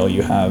grander scale,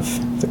 you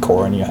have the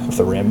core and you have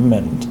the rim,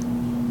 and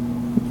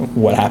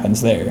what happens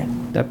there.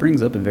 That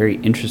brings up a very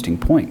interesting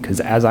point, because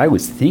as I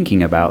was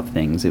thinking about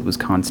things, it was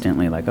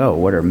constantly like, oh,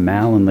 what are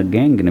Mal and the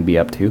gang going to be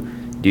up to?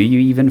 Do you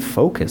even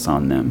focus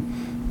on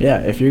them? Yeah,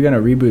 if you're going to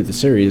reboot the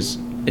series,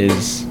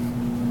 is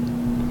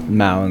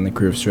Mal and the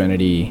crew of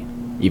Serenity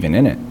even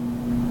in it?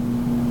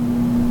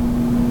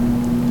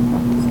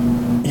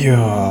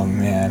 Oh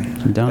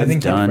man, I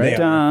think done. It's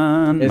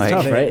Like,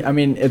 tough, right? I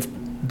mean,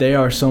 they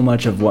are so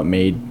much of what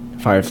made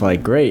Firefly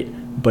great.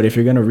 But if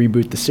you're gonna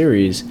reboot the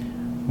series,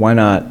 why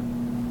not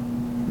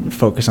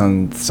focus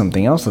on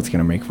something else that's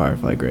gonna make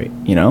Firefly great?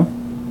 You know?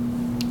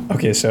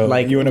 Okay, so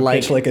Like- you want to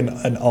like- pitch like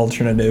an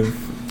alternative?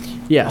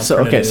 Yeah. So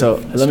okay.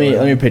 So let me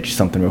storyline. pitch you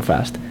something real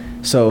fast.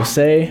 So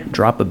say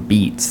Drop a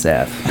beat,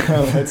 Seth.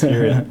 Let's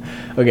hear it.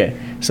 Okay,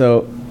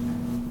 so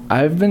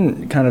I've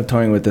been kind of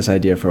toying with this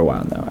idea for a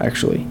while now,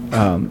 actually.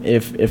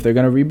 If they're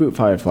going to reboot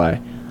Firefly,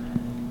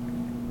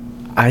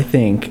 I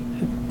think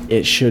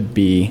it should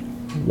be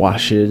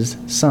Wash's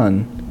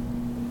son,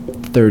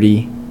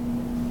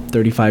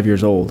 35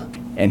 years old,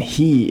 and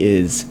he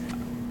is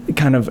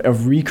kind of a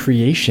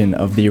recreation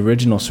of the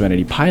original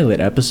Serenity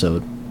pilot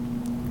episode,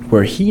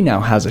 where he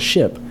now has a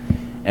ship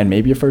and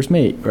maybe a first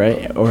mate,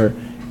 right?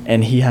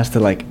 And he has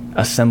to like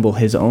assemble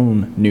his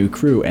own new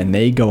crew, and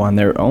they go on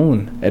their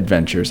own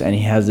adventures, and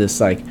he has this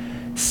like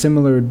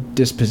similar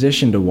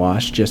disposition to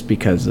Wash just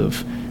because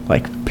of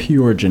like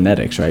pure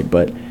genetics, right?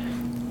 But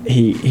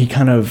he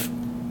kind of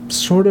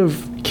sort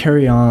of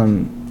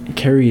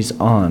carries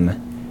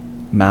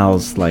on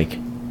Mal's like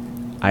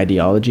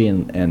ideology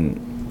and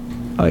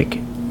like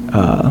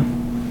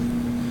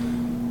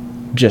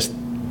just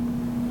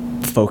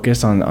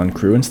focus on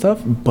crew and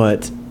stuff,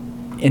 but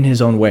in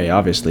his own way,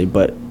 obviously,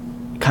 but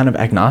kind of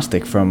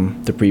agnostic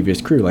from the previous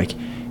crew. Like,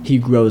 he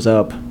grows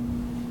up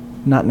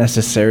not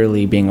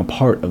necessarily being a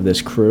part of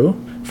this crew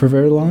for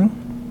very long,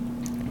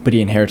 but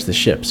he inherits the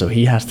ship, so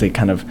he has to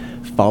kind of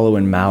follow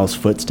in Mal's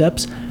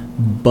footsteps,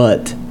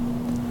 but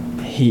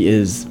he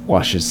is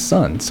Wash's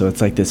son, so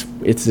it's like this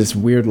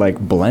weird like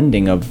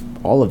blending of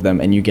all of them,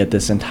 and you get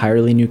this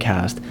entirely new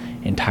cast,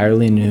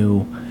 entirely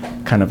new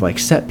kind of like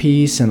set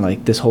piece and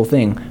like this whole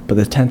thing, but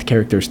the 10th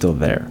character is still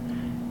there,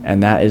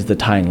 and that is the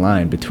tying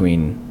line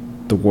between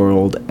the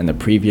world and the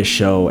previous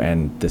show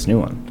and this new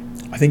one.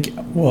 I think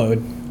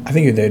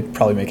they'd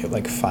probably make it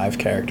like 5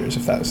 characters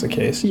if that was the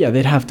case. Yeah,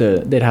 they'd have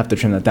to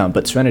trim that down,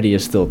 but Serenity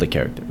is still the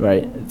character,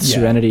 right? Yeah.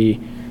 Serenity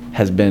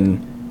has been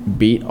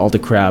beat all to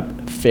crap,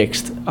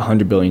 fixed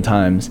 100 billion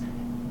times,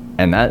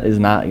 and that is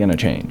not going to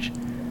change.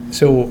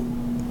 So,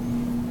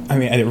 I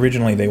mean,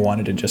 originally they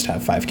wanted to just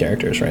have 5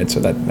 characters, right? So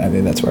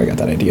that's where I got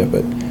that idea.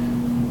 But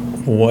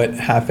what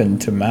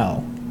happened to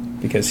Mal?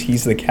 Because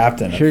he's the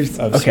captain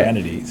of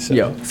Serenity.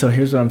 So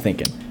here's what I'm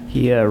thinking.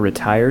 He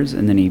retires,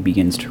 and then he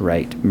begins to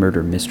write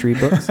murder mystery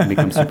books and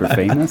becomes super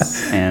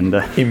famous. And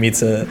he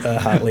meets a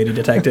hot lady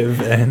detective,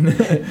 and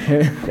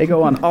they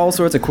go on all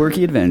sorts of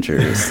quirky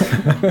adventures.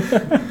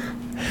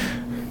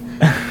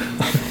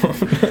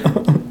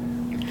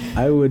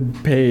 I would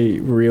pay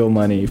real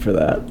money for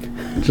that.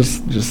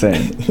 Just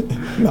saying.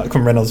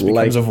 Malcolm Reynolds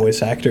becomes a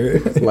voice actor.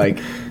 Like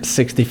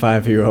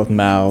 65-year-old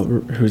Mal,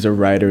 who's a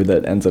writer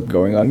that ends up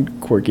going on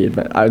quirky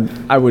adventure.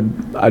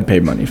 I'd pay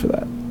money for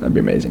that. That'd be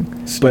amazing.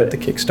 But the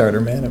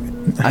Kickstarter, man.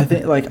 I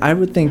mean. I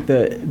would think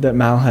that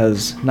Mal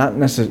has not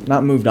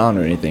moved on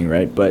or anything,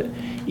 right? But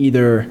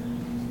either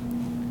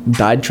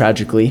died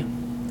tragically.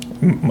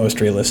 Most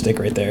realistic,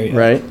 right there. Yeah.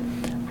 Right.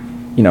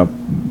 You know,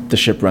 the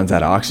ship runs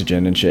out of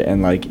oxygen and shit,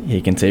 and like he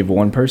can save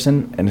one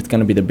person, and it's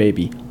gonna be the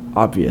baby,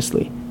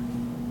 obviously.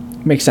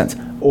 Makes sense.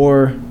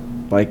 Or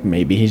like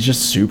maybe he's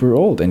just super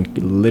old and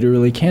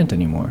literally can't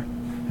anymore,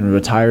 and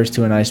retires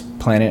to a nice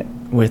planet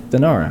with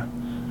Danara.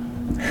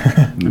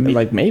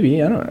 Like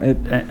maybe, I don't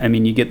know. I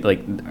mean, you get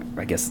like,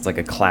 I guess it's like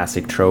a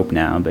classic trope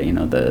now, but you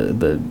know,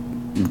 the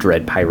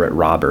Dread Pirate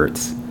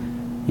Roberts,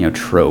 you know,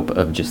 trope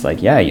of just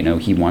like, yeah, you know,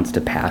 he wants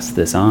to pass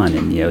this on,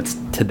 and you know, it's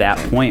to that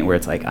point where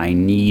it's like, I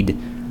need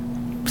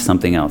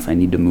something else, I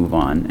need to move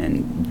on,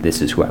 and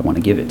this is who I want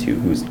to give it to,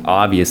 who's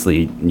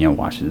obviously, you know,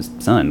 Wash's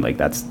son. Like,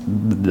 that's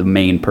the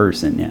main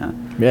person.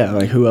 Yeah,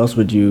 like who else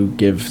would you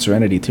give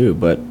Serenity to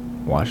but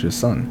Wash's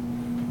son?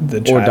 The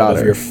child or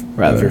daughter,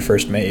 of your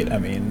first mate. I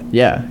mean,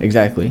 yeah,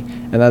 exactly.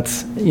 And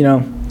that's, you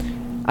know,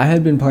 I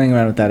had been playing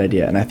around with that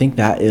idea, and I think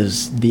that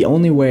is the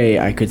only way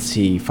I could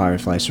see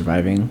Firefly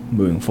surviving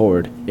moving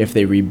forward if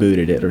they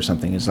rebooted it or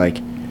something, is like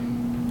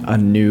a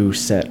new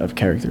set of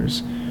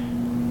characters.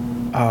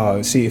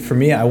 see, for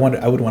me, I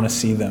would want to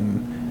see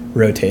them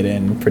rotate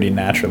in pretty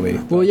naturally.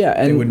 Well,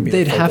 yeah, They wouldn't and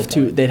be the focal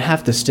point. they'd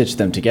have to stitch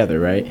them together,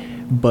 right?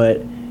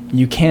 But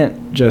you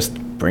can't just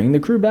bring the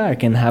crew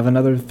back and have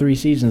another 3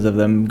 seasons of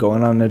them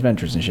going on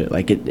adventures and shit.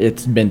 Like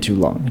it's been too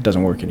long. It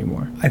doesn't work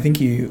anymore. I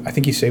think you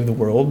save the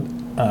world,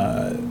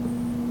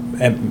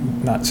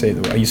 and not save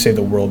the world. You save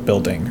the world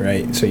building,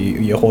 right? So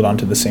you hold on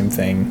to the same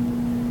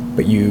thing,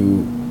 but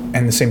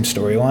and the same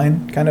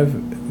storyline,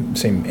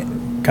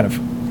 same kind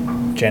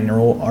of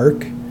general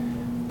arc.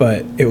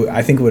 But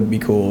I think it would be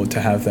cool to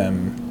have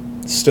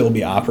them still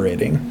be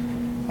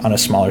operating on a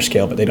smaller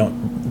scale, but they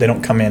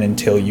don't come in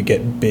until you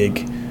get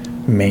big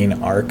main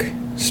arc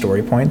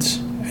story points,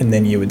 and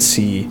then you would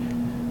see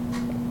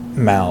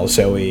Mal,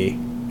 Zoe,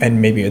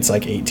 and maybe it's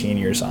like 18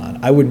 years on.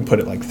 I wouldn't put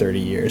it like 30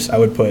 years. I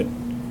would put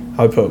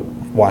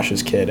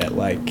Wash's kid at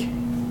like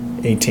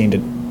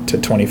 18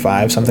 to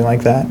 25, something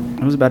like that.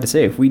 I was about to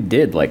say, if we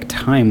did like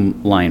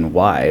timeline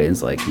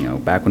wise, like, you know,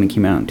 back when it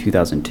came out in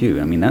 2002,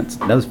 I mean, that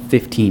was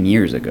 15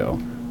 years ago.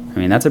 I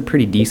mean, that's a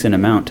pretty decent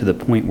amount, to the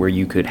point where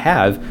you could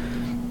have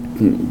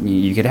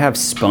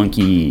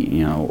Spunky,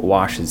 you know,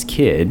 Wash's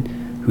kid,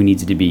 who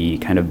needs to be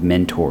kind of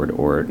mentored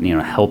or, you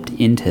know, helped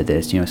into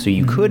this, you know, so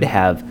you could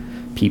have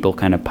people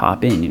kind of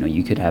pop in, you know,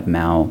 you could have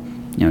Mal,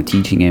 you know,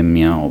 teaching him,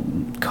 you know,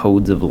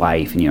 codes of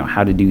life and, you know,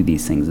 how to do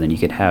these things. And then you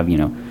could have, you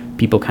know,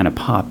 people kind of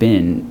pop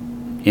in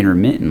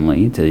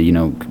intermittently to, you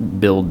know,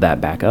 build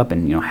that back up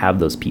and, you know, have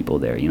those people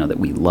there, you know, that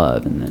we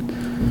love. And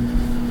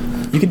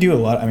then you could do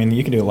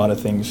a lot of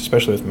things,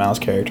 especially with Mal's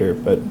character,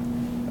 but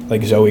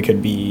like Zoe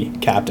could be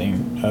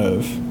captain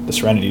of the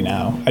Serenity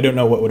now. I don't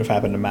know what would have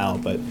happened to Mal,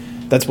 but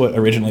that's what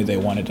originally they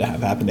wanted to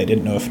have happen. They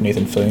didn't know if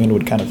Nathan Fillion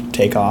would kind of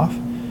take off.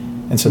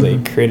 And so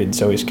they created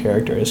Zoe's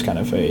character as kind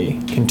of a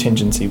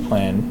contingency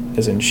plan,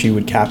 as in she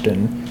would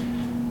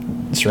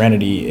captain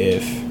Serenity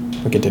if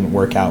it didn't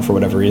work out for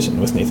whatever reason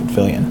with Nathan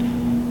Fillion.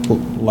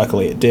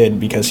 Luckily it did,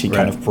 because he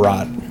kind of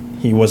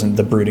he wasn't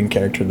the brooding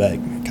character that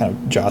kind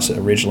of Joss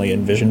originally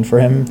envisioned for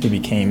him. He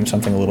became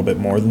something a little bit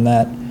more than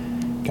that.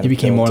 He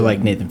became more like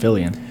Nathan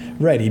Fillion.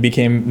 Right, he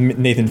became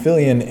Nathan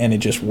Fillion, and it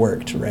just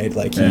worked, right?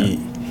 Like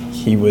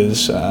he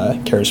was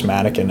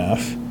charismatic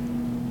enough,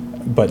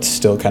 but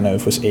still kind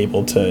of was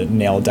able to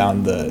nail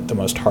down the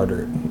most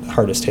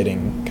hardest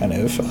hitting kind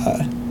of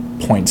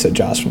points that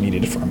Joss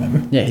needed from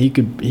him. Yeah, he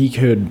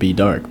could be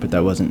dark, but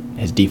that wasn't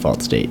his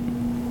default state.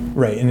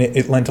 Right, and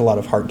it lent a lot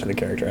of heart to the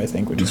character, I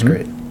think, which is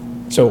great.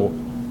 So,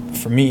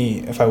 for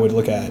me, if I would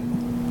look at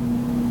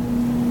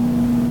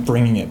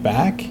bringing it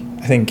back,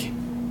 I think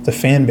the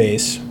fan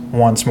base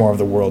wants more of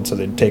the world, so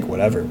they'd take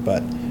whatever.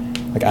 But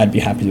like, I'd be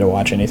happy to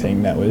watch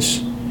anything that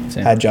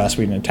had Joss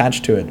Whedon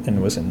attached to it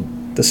and was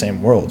in the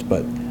same world,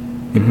 but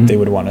they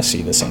would want to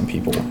see the same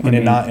people,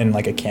 and not in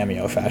like a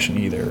cameo fashion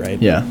either,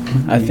 right? Yeah,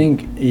 I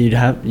think you'd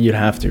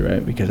have to,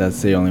 right? Because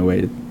that's the only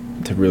way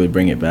to really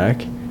bring it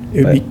back.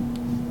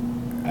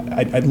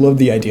 I'd love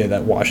the idea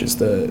that Wash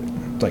is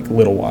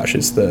Little Wash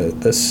is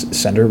the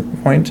center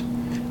point.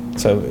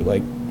 So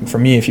like, for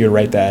me, if you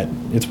write that,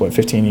 it's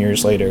 15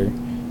 years later,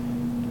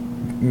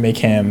 make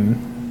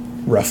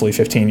him roughly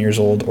 15 years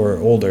old or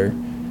older,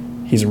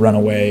 he's run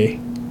away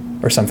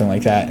or something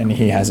like that, and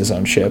he has his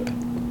own ship,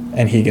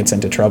 and he gets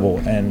into trouble,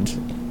 and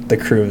the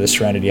crew of the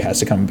Serenity has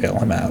to come bail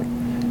him out.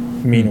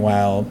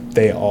 Meanwhile,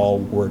 they all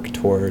work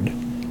toward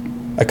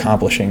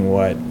accomplishing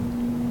what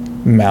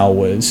Mal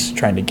was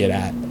trying to get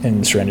at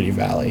in Serenity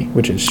Valley,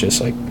 which is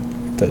just like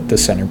the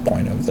center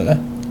point of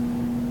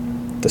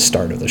the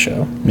start of the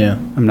show. Yeah.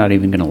 I'm not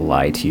even gonna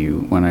lie to you,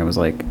 when I was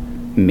like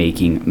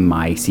making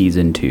my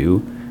season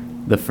 2,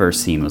 the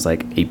first scene was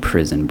like a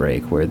prison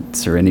break where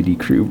Serenity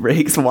crew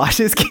breaks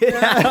Wash's kid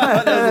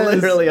out.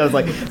 Literally, I was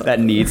like, that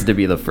needs to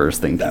be the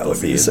first thing That people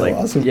would be see. so Like,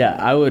 awesome. Yeah,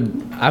 I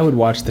would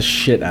watch the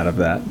shit out of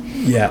that.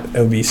 Yeah, it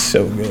would be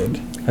so good.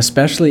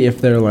 Especially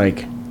if they're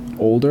like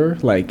older.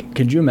 Like,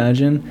 could you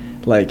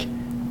imagine like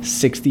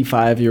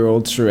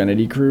 65-year-old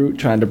Serenity crew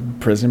trying to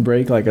prison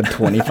break like a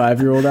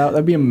 25-year-old out?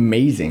 That'd be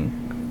amazing.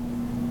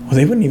 Well,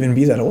 they wouldn't even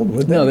be that old,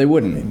 would they? No, they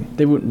wouldn't. I mean,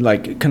 They wouldn't,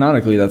 like,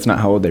 canonically, that's not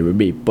how old they would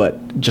be.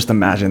 But just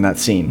imagine that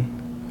scene.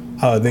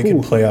 oh, they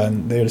could play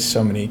on. There's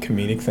so many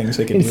comedic things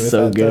they could do It's with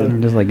so that. good.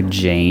 though. just like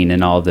Jane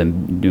and all of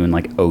them doing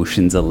like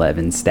Ocean's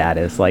 11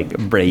 status, like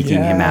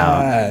breaking him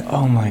out. Yeah.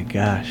 Oh my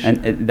gosh.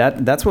 And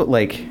that's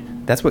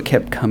what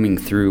kept coming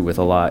through with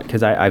a lot,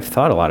 because I've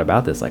thought a lot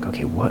about this, like,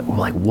 okay,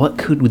 what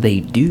could they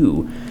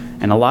do?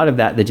 And a lot of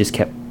that just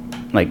kept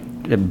like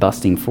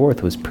busting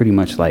forth was pretty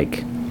much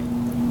like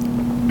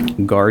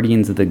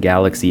Guardians of the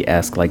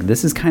Galaxy-esque. Like,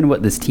 this is kind of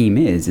what this team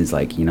is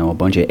like, you know, a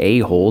bunch of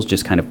a-holes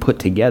just kind of put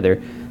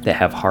together that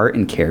have heart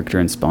and character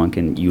and spunk,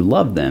 and you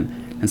love them.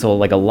 And so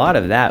like a lot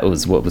of that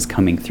was what was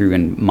coming through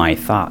in my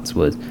thoughts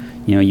was,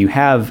 you know, you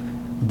have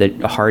the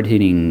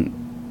hard-hitting,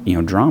 you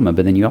know, drama,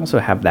 but then you also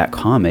have that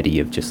comedy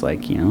of just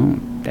like, you know,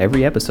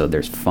 every episode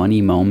there's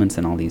funny moments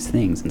and all these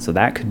things. And so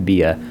that could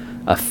be a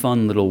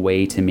fun little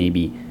way to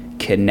maybe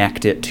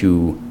connect it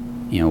to,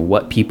 you know,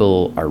 what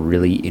people are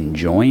really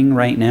enjoying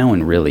right now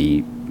and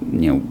really,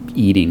 you know,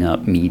 eating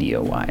up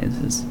media wise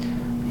is,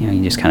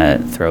 you just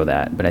kind of throw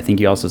that. But I think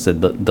you also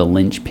said the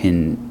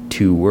linchpin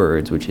 2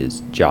 words, which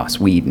is Joss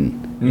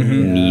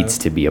Whedon, needs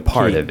to be a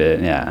part Key. of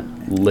it. Yeah,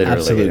 literally.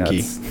 Absolute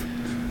key.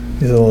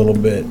 He's a little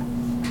bit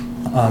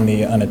on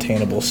the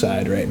unattainable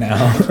side right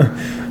now,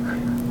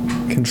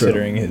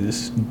 considering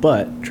his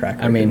But track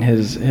I mean, record.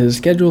 his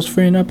schedule's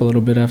freeing up a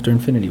little bit after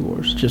Infinity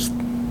Wars. Just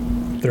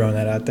throwing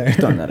that out there.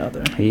 throwing that out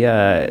there.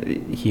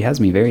 He has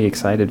me very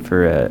excited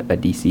for a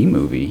DC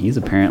movie. He's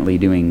apparently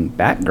doing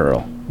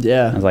Batgirl.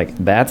 Yeah. I was like,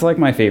 that's like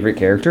my favorite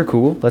character.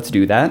 Cool, let's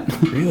do that.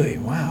 Really?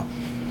 Wow.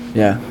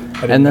 Yeah.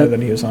 I didn't know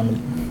that he was on the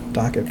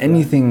docket. for that.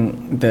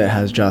 Anything that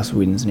has Joss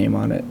Whedon's name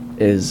on it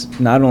is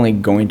not only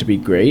going to be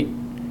great,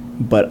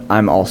 but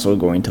I'm also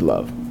going to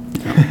love.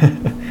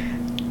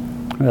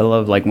 I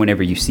love like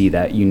whenever you see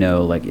that, you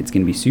know, like it's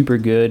gonna be super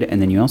good,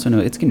 and then you also know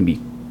it's gonna be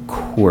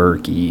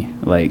quirky.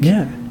 Like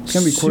It's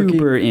gonna be quirky.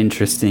 super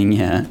interesting.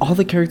 Yeah. All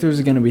the characters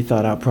are going to be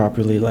thought out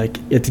properly. Like,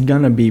 it's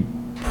going to be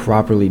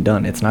properly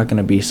done. It's not going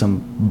to be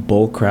some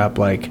bullcrap,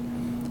 like,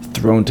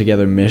 thrown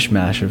together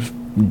mishmash of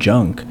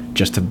junk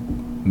just to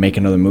make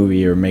another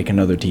movie or make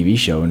another TV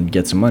show and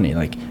get some money.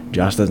 Like,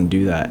 Josh doesn't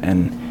do that.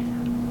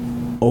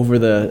 And over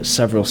the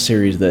several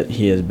series that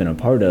he has been a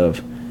part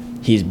of,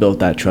 he's built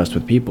that trust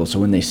with people. So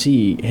when they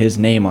see his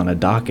name on a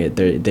docket,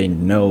 they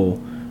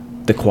know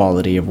the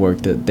quality of work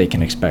that they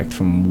can expect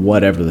from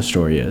whatever the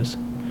story is.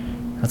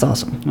 That's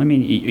awesome. I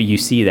mean, you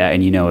see that,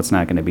 and you know it's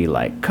not going to be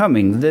like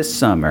coming this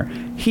summer.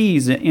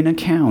 He's in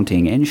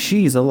accounting, and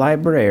she's a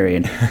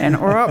librarian, and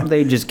or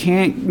they just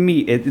can't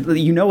meet.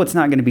 You know, it's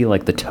not going to be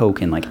like the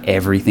token, like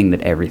everything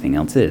that everything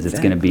else is. It's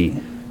going to be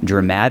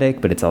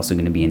dramatic, but it's also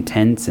going to be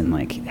intense, and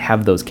like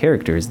have those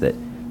characters that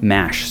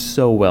mash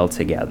so well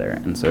together.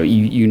 And so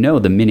you know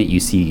the minute you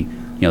see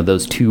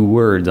those 2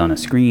 words on a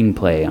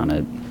screenplay, on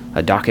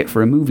a docket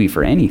for a movie,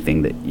 for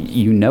anything, that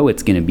you know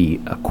it's going to be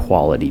a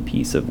quality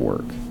piece of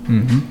work.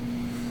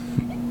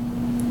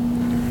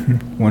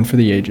 One for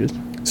the ages.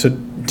 So,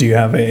 do you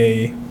have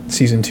a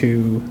season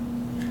 2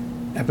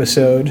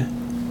 episode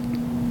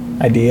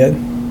idea?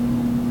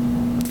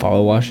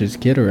 Follow Wash's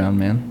kid around,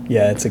 man.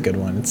 Yeah, it's a good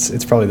one.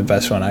 It's probably the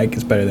best one.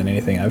 It's better than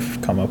anything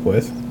I've come up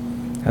with.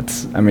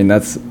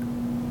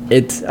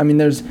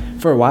 There's,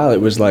 for a while it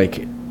was like,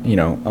 I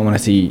want to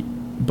see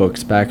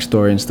books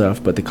backstory and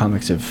stuff, but the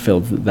comics have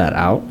filled that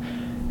out.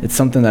 It's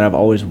something that I've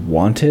always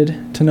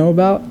wanted to know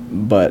about,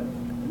 but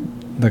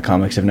the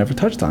comics have never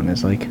touched on.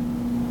 It's like,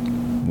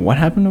 what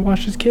happened to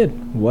Wash's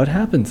kid? What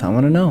happens? I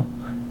want to know.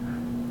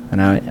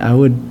 And I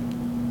would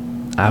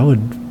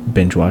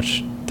binge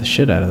watch the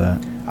shit out of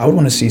that. I would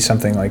want to see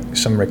something like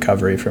some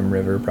recovery from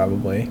River,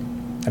 probably.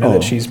 I know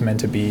that she's meant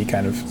to be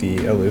kind of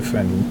the aloof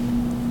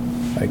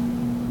and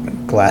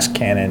like glass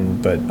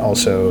cannon, but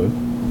also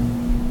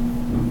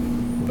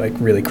like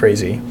really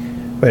crazy.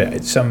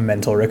 But some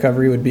mental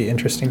recovery would be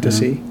interesting to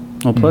see.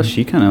 Well, plus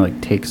she kind of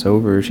like takes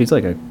over. She's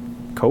like a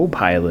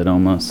co-pilot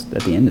almost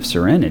at the end of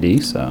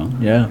Serenity, so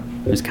Yeah.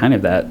 there's kind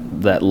of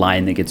that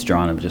line that gets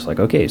drawn of just like,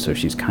 okay, so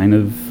she's kind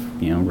of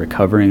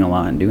recovering a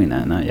lot and doing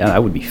that, and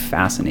that would be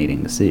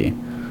fascinating to see.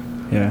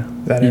 Yeah.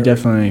 That You ever-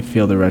 definitely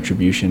feel the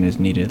retribution is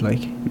needed.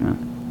 Like, Yeah.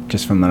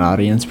 just from an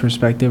audience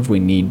perspective, we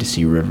need to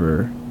see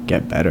River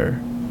get better.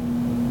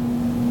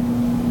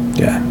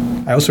 Yeah.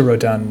 I also wrote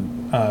down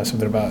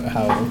something about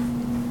how,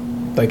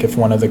 like, if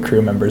one of the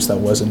crew members that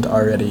wasn't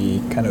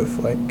already kind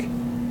of like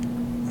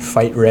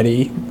fight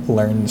ready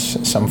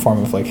learns some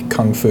form of like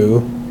kung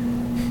fu,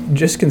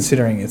 just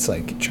considering it's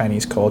like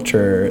Chinese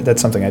culture,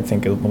 that's something I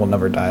think will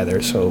never die.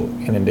 They're so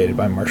inundated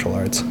by martial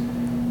arts.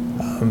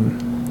 I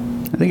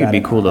think it'd be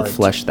That cool to art.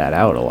 flesh that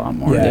out a lot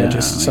more. Yeah,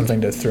 just like-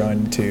 something to throw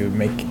in to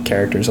make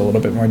characters a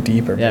little bit more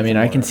deep. Or Yeah, I mean,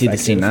 I more can see the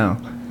scene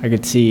effective. now. I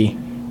could see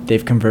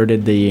they've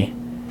converted the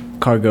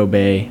cargo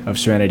bay of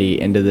Serenity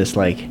into this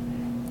like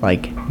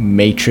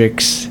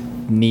Matrix,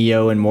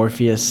 Neo, and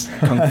Morpheus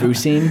kung fu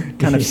scene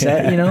kind of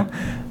set,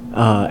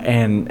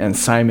 and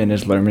Simon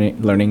is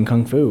learning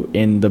kung fu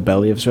in the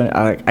belly of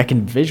Serenity. I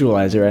can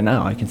visualize it right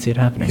now. I can see it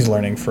happening. He's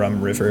learning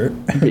from River.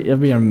 It'll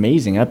be an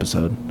amazing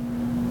episode.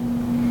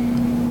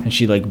 And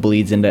she like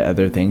bleeds into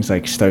other things,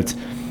 like starts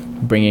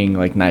bringing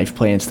like knife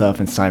play and stuff,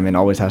 and Simon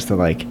always has to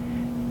like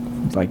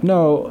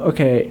no,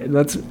 okay,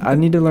 I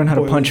need to learn how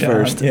to Boil it punch down,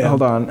 first. yeah.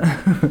 Hold on.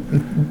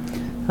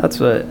 That's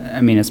what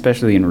I mean,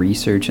 especially in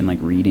research and like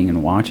reading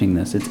and watching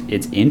this.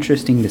 It's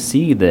interesting to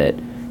see that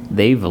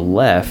they've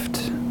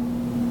left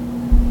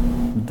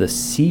the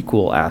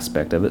sequel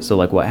aspect of it. So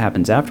like what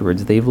happens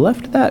afterwards, they've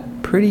left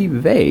that pretty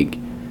vague.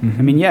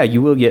 I mean, yeah,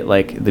 you will get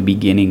like the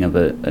beginning of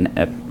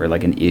or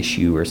like an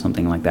issue or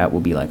something like that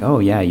will be like, oh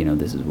yeah,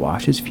 this is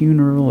Wash's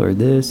funeral or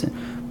this,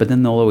 but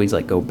then they'll always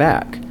like go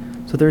back.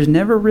 So there's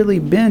never really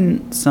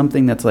been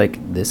something that's like,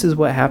 this is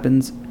what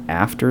happens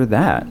after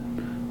that.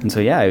 And so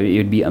yeah, it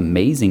would be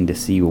amazing to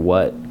see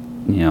what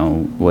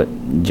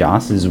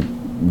Joss's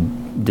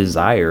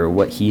desire,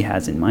 what he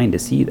has in mind to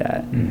see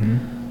that.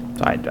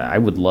 So I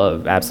would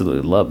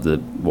absolutely love the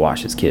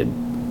Wash's kid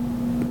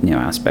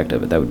aspect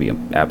of it. That would be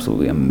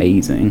absolutely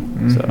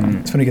amazing. So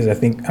It's funny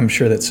because I'm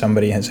sure that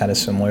somebody has had a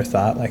similar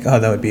thought, like, oh,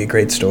 that would be a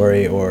great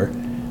story, or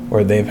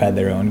or they've had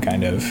their own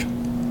kind of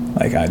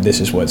like this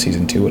is what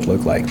season 2 would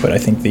look like. But I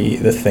think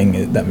the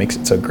thing that makes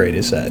it so great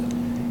is that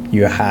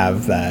you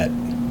have that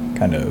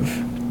kind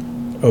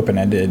of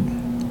open-ended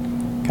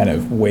kind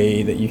of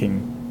way that you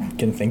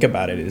can think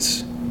about it.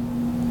 Is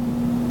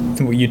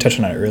you touched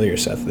on it earlier,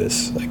 Seth,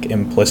 this like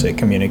implicit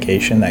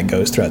communication that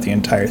goes throughout the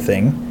entire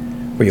thing,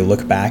 where you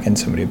look back and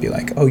somebody would be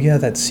like, oh yeah,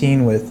 that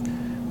scene with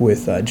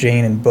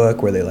Jane and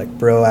Book where they like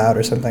bro out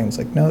or something. It's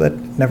like, no, that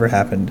never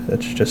happened.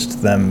 That's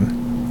just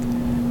them.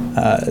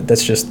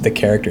 That's just the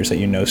characters that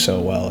you know so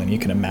well, and you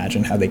can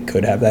imagine how they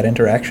could have that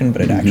interaction,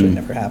 but it actually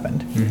never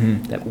happened.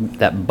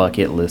 That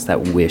bucket list,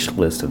 that wish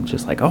list of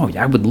just like, oh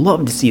yeah, I would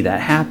love to see that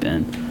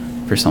happen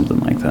for something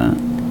like that.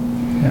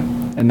 Yeah,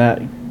 and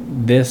that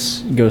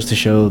this goes to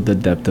show the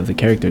depth of the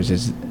characters.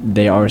 Is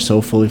they are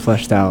so fully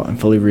fleshed out and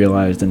fully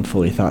realized and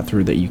fully thought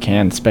through that you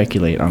can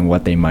speculate on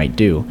what they might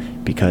do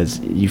because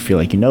you feel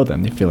like you know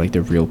them. They feel like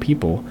they're real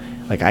people.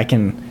 Like I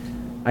can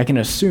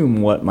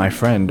assume what my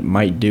friend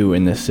might do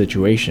in this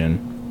situation,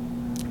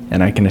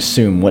 and I can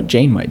assume what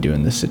Jane might do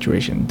in this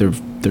situation. They're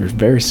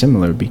very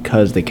similar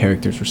because the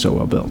characters were so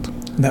well built.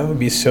 That would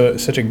be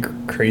such a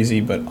crazy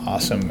but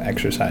awesome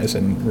exercise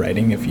in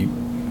writing if you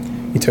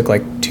took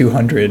like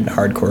 200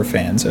 hardcore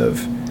fans of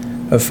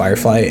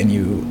Firefly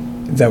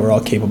and that were all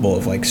capable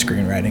of like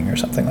screenwriting or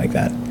something like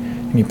that,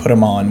 and you put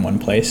them all in one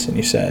place and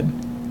you said,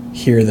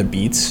 here are the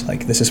beats,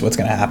 like this is what's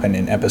going to happen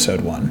in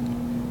episode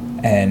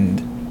 1,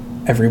 and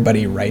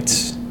everybody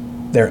writes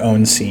their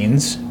own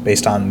scenes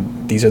based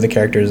on these are the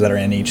characters that are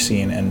in each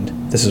scene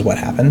and this is what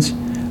happens.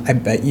 I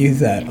bet you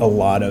that a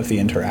lot of the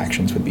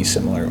interactions would be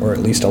similar, or at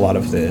least a lot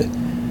of the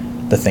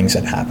things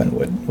that happen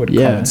would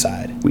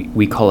coincide.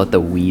 We call it the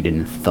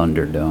Whedon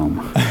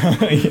Thunderdome.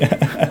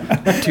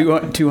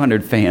 Yeah.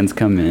 200 fans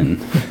come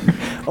in.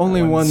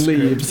 Only one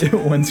leaves.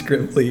 One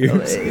script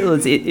leaves.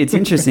 It's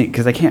interesting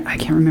because I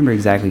can't remember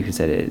exactly who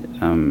said it.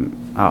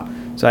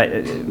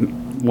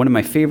 One of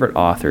my favorite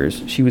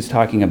authors, she was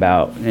talking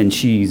about, and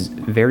she's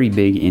very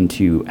big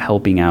into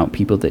helping out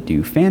people that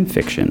do fan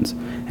fictions.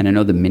 And I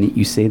know the minute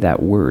you say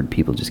that word,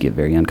 people just get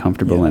very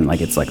uncomfortable and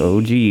like it's like,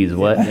 oh geez,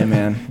 what? Yeah,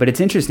 man. But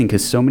it's interesting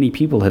because so many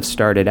people have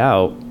started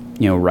out,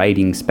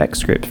 writing spec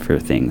script for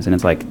things, and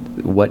it's like,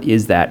 what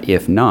is that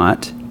if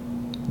not ...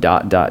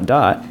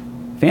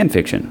 fan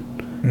fiction?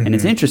 Mm-hmm. And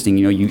it's interesting,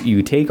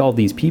 you take all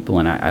these people,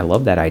 and I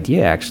love that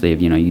idea actually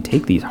of, you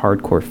take these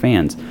hardcore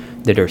fans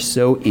that are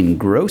so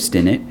engrossed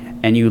in it,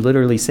 and you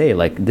literally say,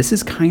 like, this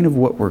is kind of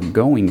what we're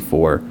going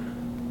for.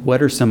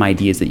 What are some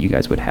ideas that you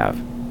guys would have?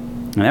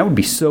 And that would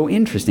be so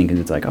interesting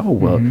because it's like, oh,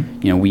 well,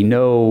 we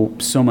know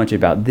so much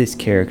about this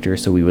character,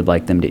 so we would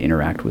like them to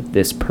interact with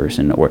this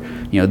person. Or,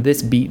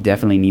 this beat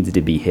definitely needs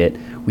to be hit.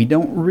 We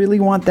don't really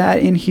want that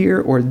in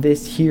here or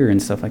this here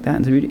and stuff like that.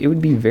 And so it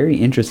would be very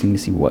interesting to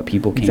see what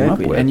people came up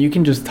with. And you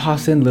can just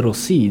toss in little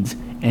seeds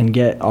and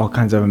get all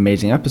kinds of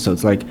amazing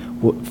episodes. Like,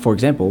 for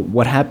example,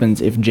 what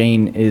happens if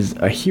Jane is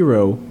a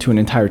hero to an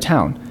entire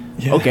town?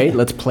 Yeah. Okay,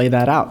 let's play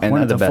that out. And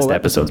one of the best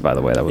episodes, by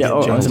the way. That was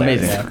it was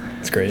amazing. Yeah,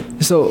 it's great.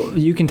 So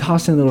you can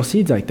toss in little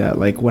seeds like that.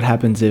 Like, what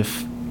happens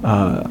if,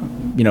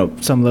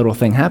 some little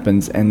thing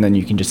happens, and then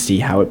you can just see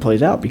how it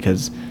plays out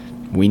because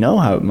we know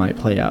how it might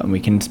play out, and we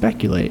can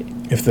speculate.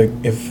 If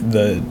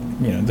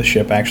the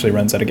ship actually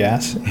runs out of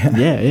gas.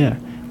 Yeah.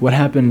 What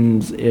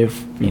happens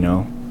if I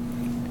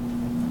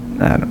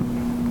don't know.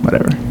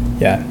 Whatever.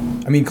 Yeah.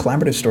 I mean,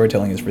 collaborative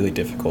storytelling is really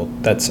difficult.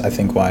 That's, I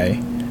think, why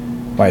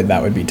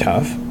that would be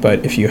tough.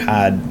 But if you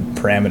had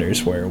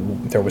parameters where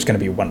there was going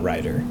to be one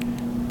writer,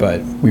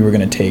 but we were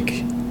going to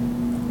take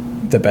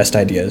the best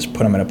ideas, put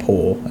them in a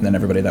poll, and then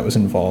everybody that was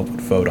involved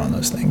would vote on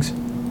those things.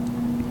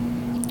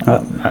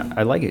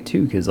 I like it,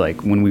 too, because,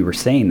 like, when we were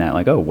saying that,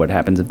 like, oh, what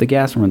happens if the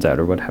gas runs out,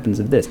 or what happens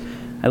if this?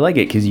 I like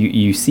it because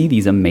you see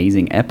these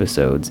amazing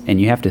episodes, and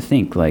you have to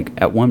think, like,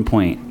 at one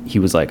point, he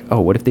was like, oh,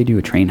 what if they do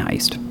a train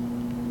heist?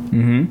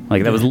 Mm-hmm.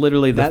 Like that was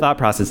literally the thought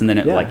process, and then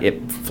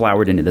it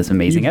flowered into this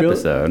amazing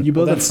episode. You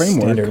build a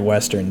framework. Standard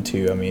Western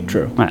too. I mean,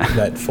 true.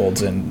 That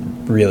folds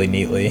in really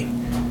neatly.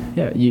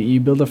 Yeah, you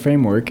build a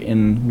framework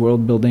in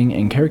world building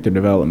and character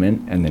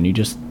development, and then you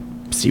just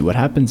see what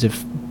happens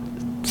if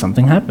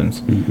something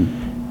happens.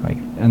 Mm-hmm.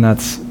 And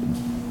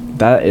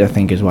that I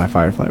think is why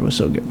Firefly was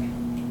so good.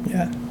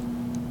 Yeah.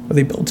 Well,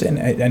 they built in.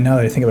 And now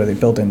that I think about it, they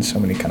built in so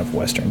many kind of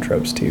Western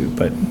tropes too,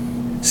 but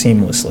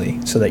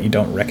seamlessly, so that you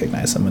don't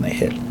recognize them when they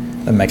hit.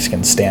 The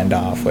Mexican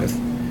standoff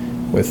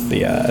with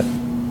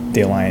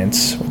the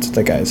Alliance. What's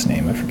the guy's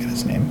name? I forget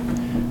his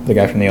name. The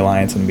guy from the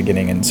Alliance in the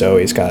beginning, and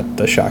Zoe's got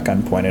the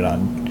shotgun pointed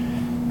on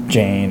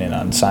Jane and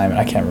on Simon.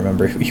 I can't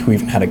remember who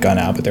even had a gun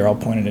out, but they're all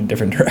pointed in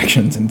different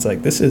directions. And it's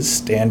like, this is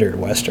standard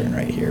Western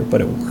right here, but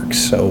it works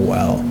so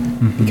well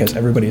because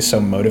everybody's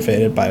so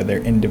motivated by their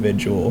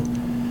individual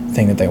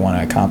thing that they want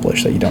to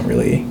accomplish that you don't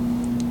really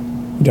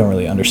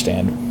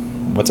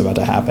understand what's about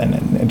to happen,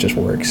 and it just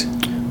works.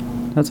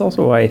 That's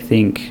also why I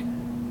think,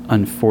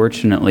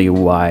 unfortunately,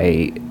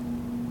 why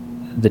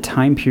the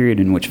time period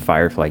in which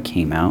Firefly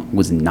came out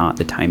was not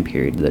the time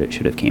period that it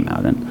should have came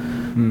out in.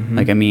 Mm-hmm.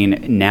 Like, I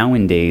mean,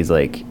 nowadays,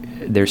 like,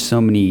 there's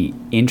so many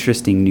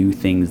interesting new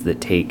things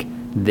that take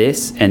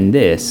this and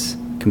this,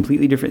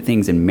 completely different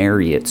things, and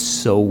marry it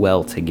so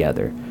well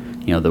together.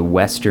 You know, the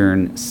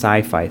Western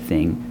sci-fi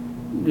thing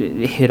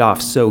hit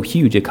off so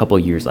huge a couple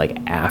years like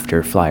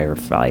after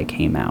Firefly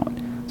came out.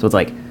 So it's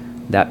like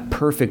that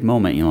perfect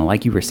moment, you know,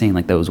 like you were saying,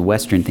 like those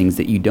Western things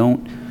that you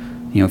don't,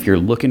 you know, if you're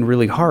looking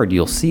really hard,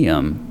 you'll see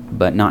them,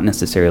 but not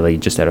necessarily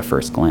just at a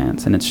first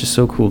glance. And it's just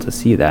so cool to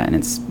see that. And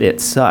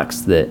it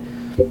sucks that,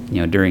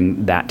 you know,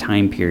 during that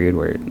time period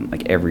where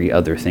like every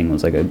other thing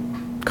was like a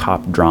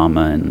cop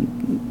drama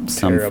and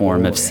some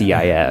form of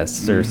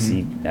CIS or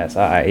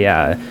CSI,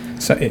 yeah.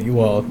 So,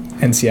 well,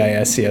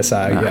 NCIS,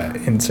 CSI, yeah,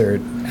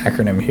 insert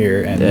acronym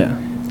here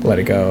and let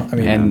it go. I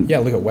mean, and yeah,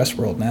 look at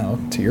Westworld now,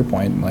 to your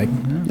point. Like,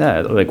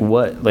 yeah, like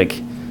what, like,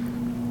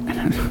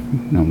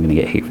 I'm going to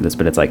get hate for this,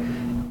 but it's like,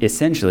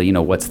 essentially, you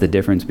know, what's the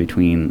difference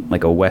between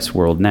like a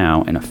Westworld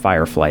now and a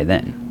Firefly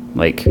then?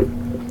 Like,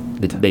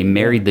 they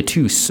married the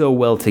two so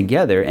well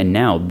together, and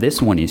now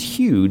this one is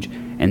huge,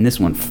 and this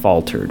one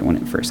faltered when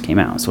it first came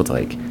out. So it's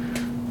like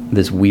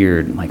this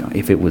weird, like,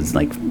 if it was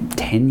like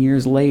 10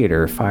 years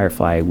later,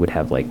 Firefly would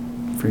have like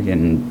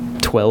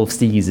freaking 12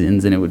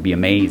 seasons, and it would be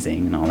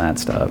amazing and all that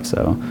stuff.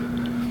 So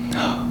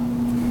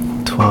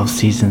 12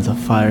 seasons of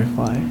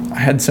Firefly. I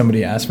had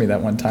somebody ask me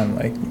that one time,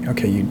 like,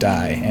 okay, you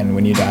die, and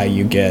when you die,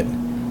 you get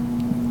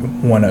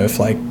one of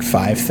like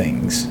 5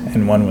 things,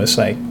 and one was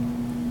like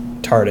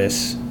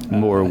TARDIS,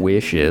 more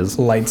wishes,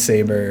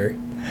 lightsaber,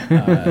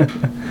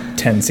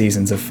 10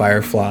 seasons of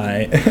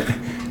Firefly.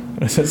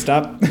 So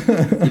stop.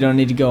 You don't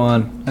need to go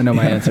on. I know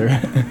my answer.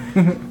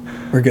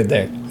 We're good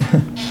there.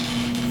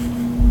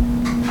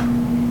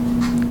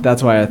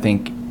 That's why I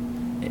think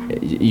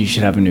you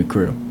should have a new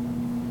crew.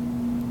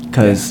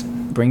 Because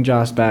bring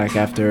Joss back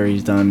after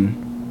he's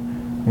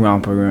done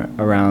romping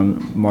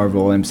around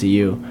Marvel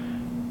MCU.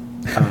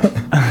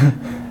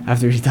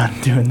 After he's done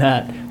doing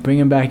that, bring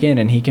him back in,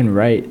 and he can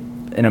write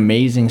an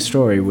amazing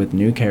story with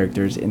new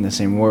characters in the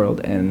same world,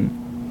 and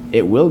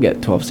it will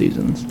get 12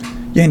 seasons.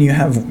 Yeah, and you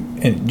have,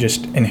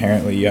 just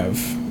inherently, you have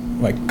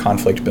like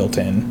conflict built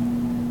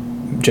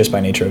in just by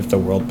nature of the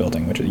world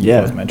building, which you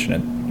both mentioned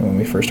it when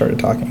we first started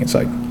talking. It's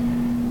like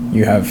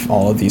you have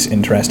all of these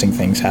interesting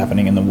things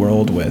happening in the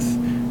world with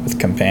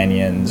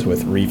companions,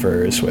 with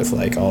reavers, with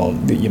like all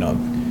the, you know,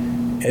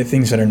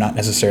 things that are not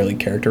necessarily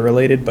character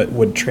related, but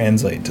would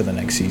translate to the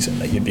next season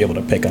that you'd be able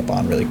to pick up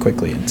on really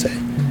quickly and say,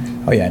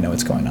 oh yeah, I know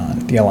what's going on.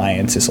 The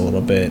Alliance is a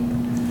little bit,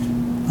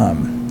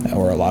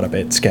 or a lot of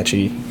it,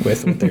 sketchy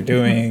with what they're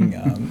doing.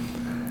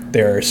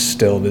 There's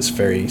still this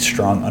very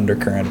strong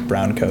undercurrent of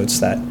browncoats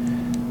that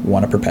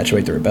want to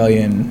perpetuate the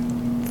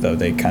rebellion, though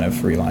they kind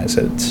of realize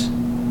it's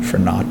for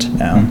naught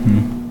now.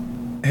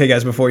 Mm-hmm. Hey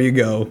guys, before you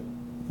go,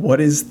 what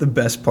is the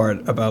best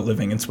part about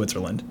living in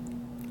Switzerland?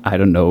 I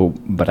don't know,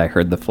 but I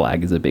heard the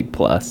flag is a big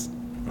plus.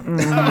 Oh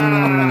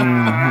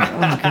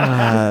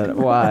God,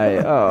 why?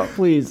 Oh,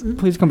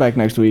 please come back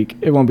next week.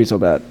 It won't be so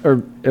bad,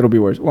 or it'll be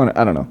worse.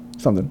 I don't know,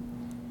 something.